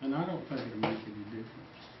 and I don't think it'll make any difference.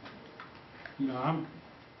 You know,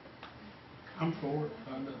 I'm for it.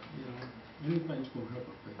 Anything's going to help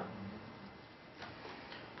a people.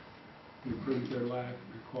 Improve their life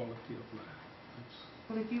and their quality of life.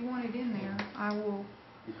 Well, if you want it in there, I will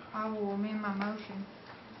amend my motion.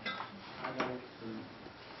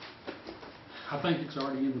 I think it's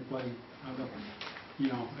already in the plan. I don't,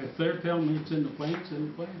 if they're telling me it's in the plan, it's in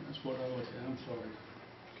the plan. That's what I look at. I'm sorry.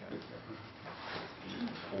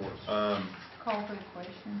 Call for the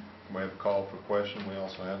question. We have a call for question. We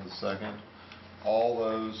also have the second. All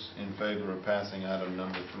those in favor of passing item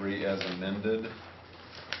number 3 as amended,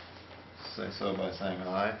 say so by saying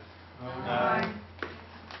aye. Aye.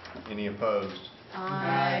 Any opposed?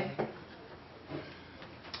 Aye.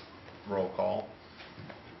 Roll call.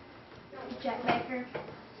 Jack Baker,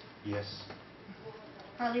 Yes.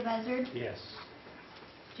 Harley Buzzard, Yes.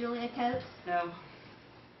 Julia Coates, No.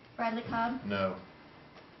 Bradley Cobb, No.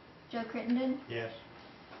 Joe Crittenden, Yes.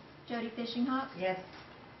 Jody Fishinghawk, Yes.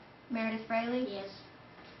 Meredith Fraley, Yes.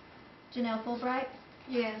 Janelle Fulbright,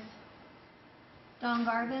 Yes. Don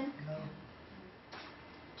Garvin, No.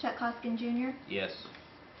 Chuck Hoskin Jr., Yes.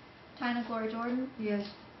 Tina Gloria Jordan, Yes.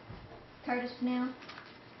 Curtis Snell,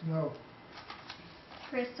 No.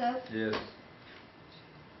 Chris Soap, Yes.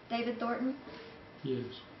 David Thornton, Yes.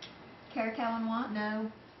 Kara Cowan Watt,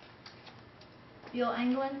 No. Bill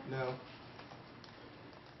Anglin, No.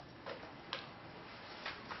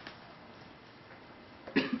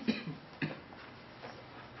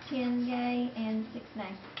 ten yea and 6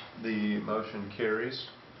 nay. The motion carries.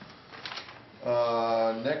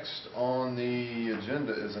 Next on the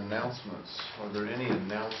agenda is announcements. Are there any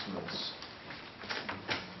announcements?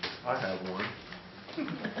 I have one.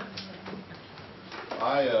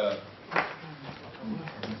 I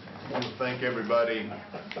want to thank everybody.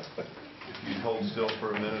 If you'd hold still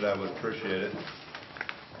for a minute, I would appreciate it.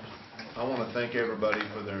 I want to thank everybody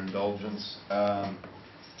for their indulgence.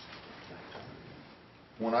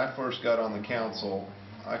 When I first got on the council,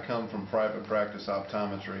 I come from private practice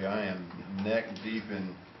optometry. I am neck deep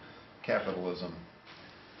in capitalism.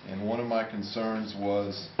 And one of my concerns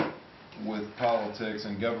was with politics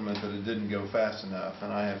and government that it didn't go fast enough.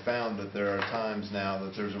 And I have found that there are times now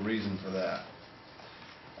that there's a reason for that.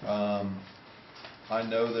 I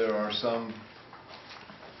know there are some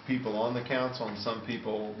people on the council and some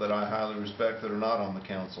people that I highly respect that are not on the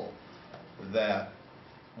council that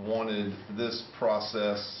wanted this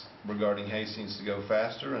process regarding Hastings to go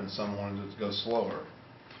faster, and some wanted it to go slower.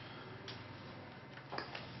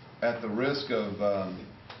 At the risk of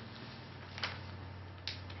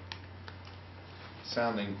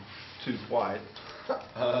sounding too polite.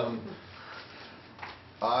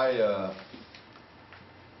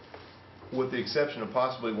 With the exception of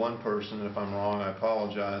possibly one person, if I'm wrong, I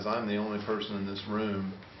apologize, I'm the only person in this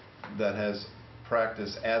room that has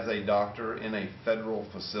practiced as a doctor in a federal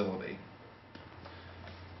facility.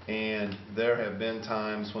 And there have been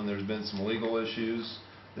times when there's been some legal issues,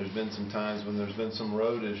 there's been some times when there's been some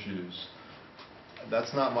road issues.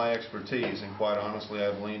 That's not my expertise, and quite honestly,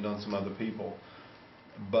 I've leaned on some other people.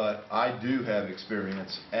 But I do have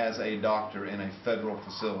experience as a doctor in a federal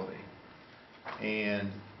facility.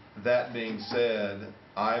 And that being said,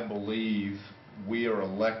 I believe we are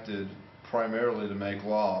elected primarily to make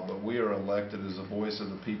law, but we are elected as a voice of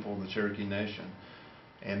the people of the Cherokee Nation.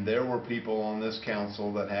 And there were people on this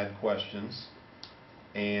council that had questions,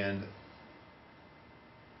 and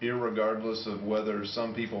irregardless of whether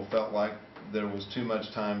some people felt like there was too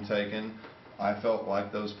much time taken, I felt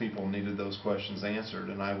like those people needed those questions answered,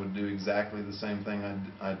 and I would do exactly the same thing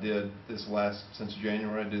I did since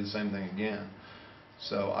January. I did the same thing again.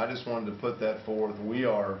 So I just wanted to put that forth.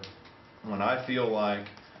 When I feel like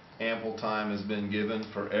ample time has been given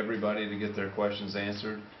for everybody to get their questions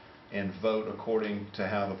answered and vote according to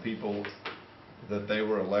how the people that they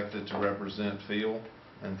were elected to represent feel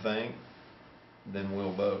and think, then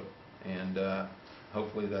we'll vote. And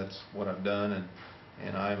hopefully that's what I've done,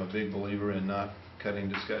 and I am a big believer in not cutting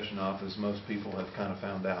discussion off, as most people have kind of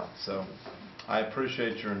found out. So I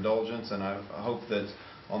appreciate your indulgence, and I hope that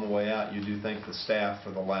on the way out you do thank the staff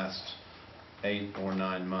for the last 8 or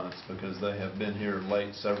 9 months, because they have been here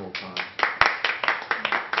late several times.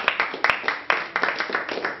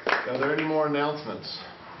 Are there any more announcements?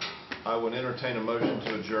 I would entertain a motion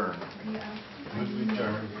to adjourn. Yeah.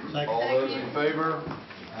 All those in favor?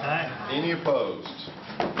 Aye. Any opposed?